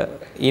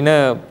in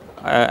a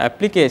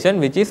application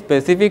which is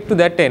specific to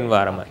that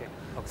environment.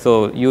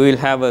 So you will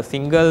have a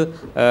single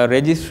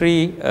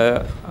registry.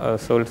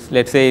 So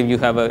let's say you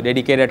have a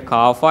dedicated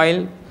car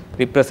file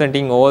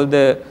representing all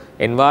the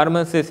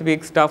environment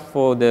specific stuff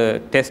for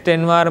the test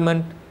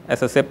environment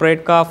as a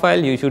separate car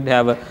file. You should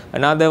have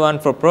another one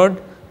for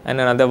prod and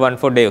another one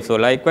for dev. So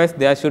likewise,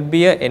 there should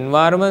be an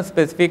environment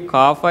specific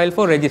car file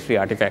for registry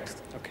artifacts.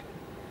 Okay,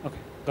 okay,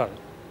 got it.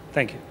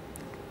 Thank you.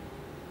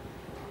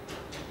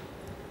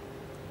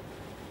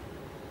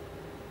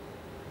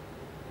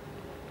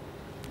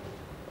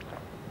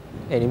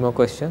 Any more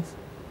questions?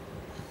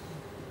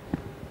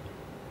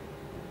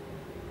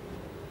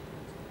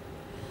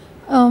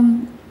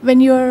 When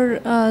you're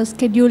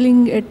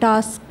scheduling a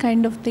task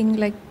kind of thing,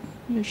 like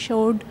you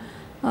showed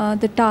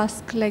the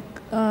task,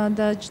 like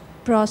the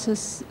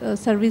process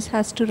service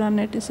has to run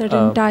at a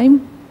certain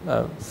time.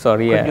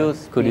 Sorry,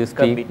 could you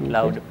speak a bit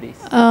louder, please?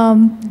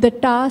 The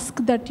task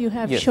that you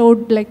have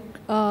showed, like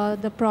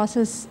the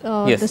process,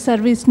 the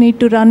service need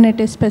to run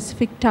at a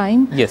specific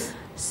time. Yes.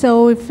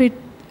 So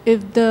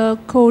if the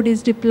code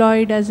is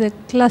deployed as a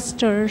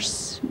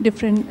clusters,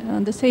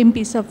 different the same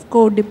piece of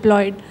code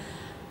deployed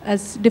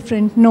as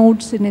different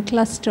nodes in a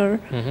cluster,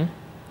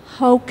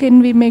 how can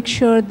we make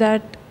sure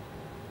that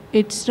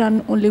it's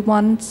run only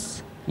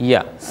once?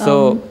 Yeah.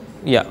 So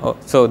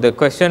so the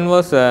question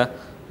was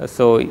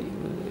so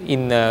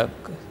in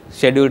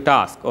scheduled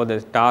task or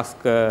the task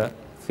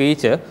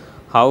feature,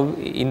 how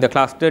in the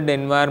clustered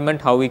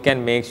environment, how we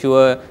can make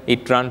sure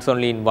it runs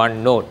only in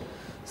one node.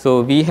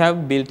 So we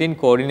have built-in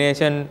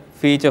coordination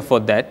feature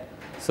for that.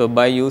 So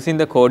by using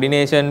the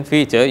coordination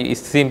feature, it's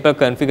simple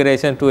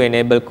configuration to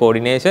enable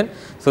coordination.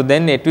 So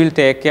then it will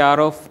take care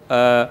of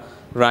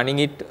running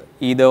it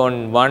either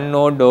on one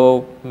node,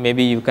 or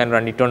maybe you can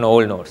run it on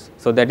all nodes.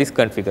 So that is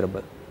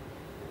configurable.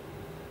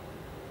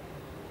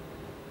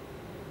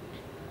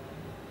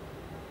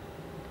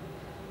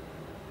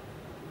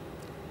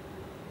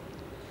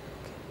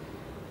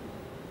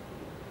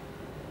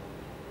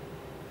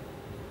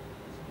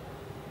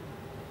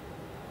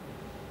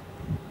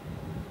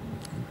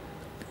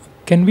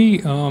 Can we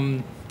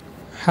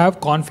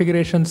have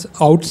configurations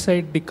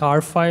outside the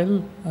car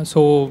file?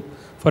 So,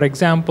 for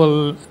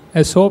example,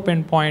 a SOAP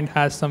endpoint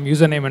has some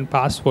username and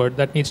password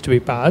that needs to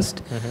be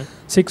passed.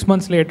 6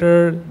 months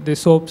later, the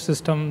SOAP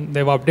system,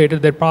 they've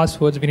updated their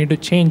passwords, we need to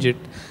change it.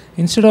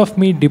 Instead of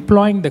me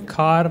deploying the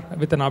car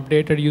with an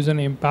updated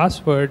username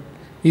password,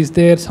 is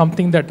there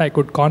something that I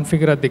could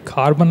configure at the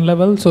Carbon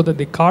level so that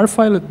the car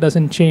file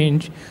doesn't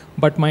change,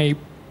 but my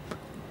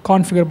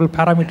configurable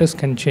parameters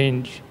can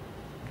change?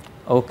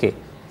 Okay,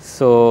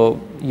 so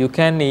you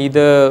can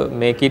either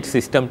make it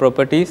system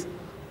properties,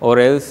 or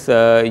else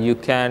you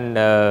can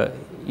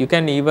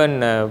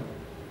even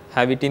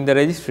have it in the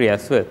registry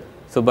as well.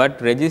 So, but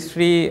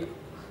registry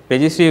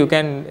you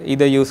can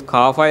either use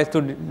car files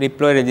to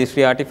deploy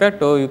registry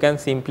artifact, or you can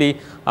simply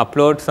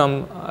upload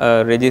some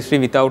registry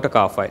without a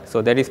car file.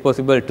 So that is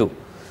possible too.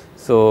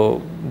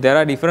 So there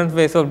are different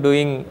ways of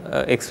doing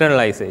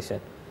externalization.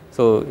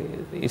 So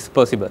it's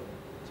possible.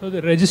 So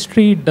the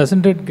registry,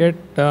 doesn't it get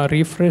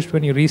refreshed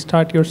when you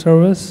restart your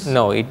service?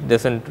 No, it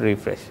doesn't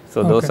refresh.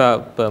 So those are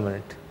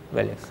permanent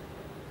values.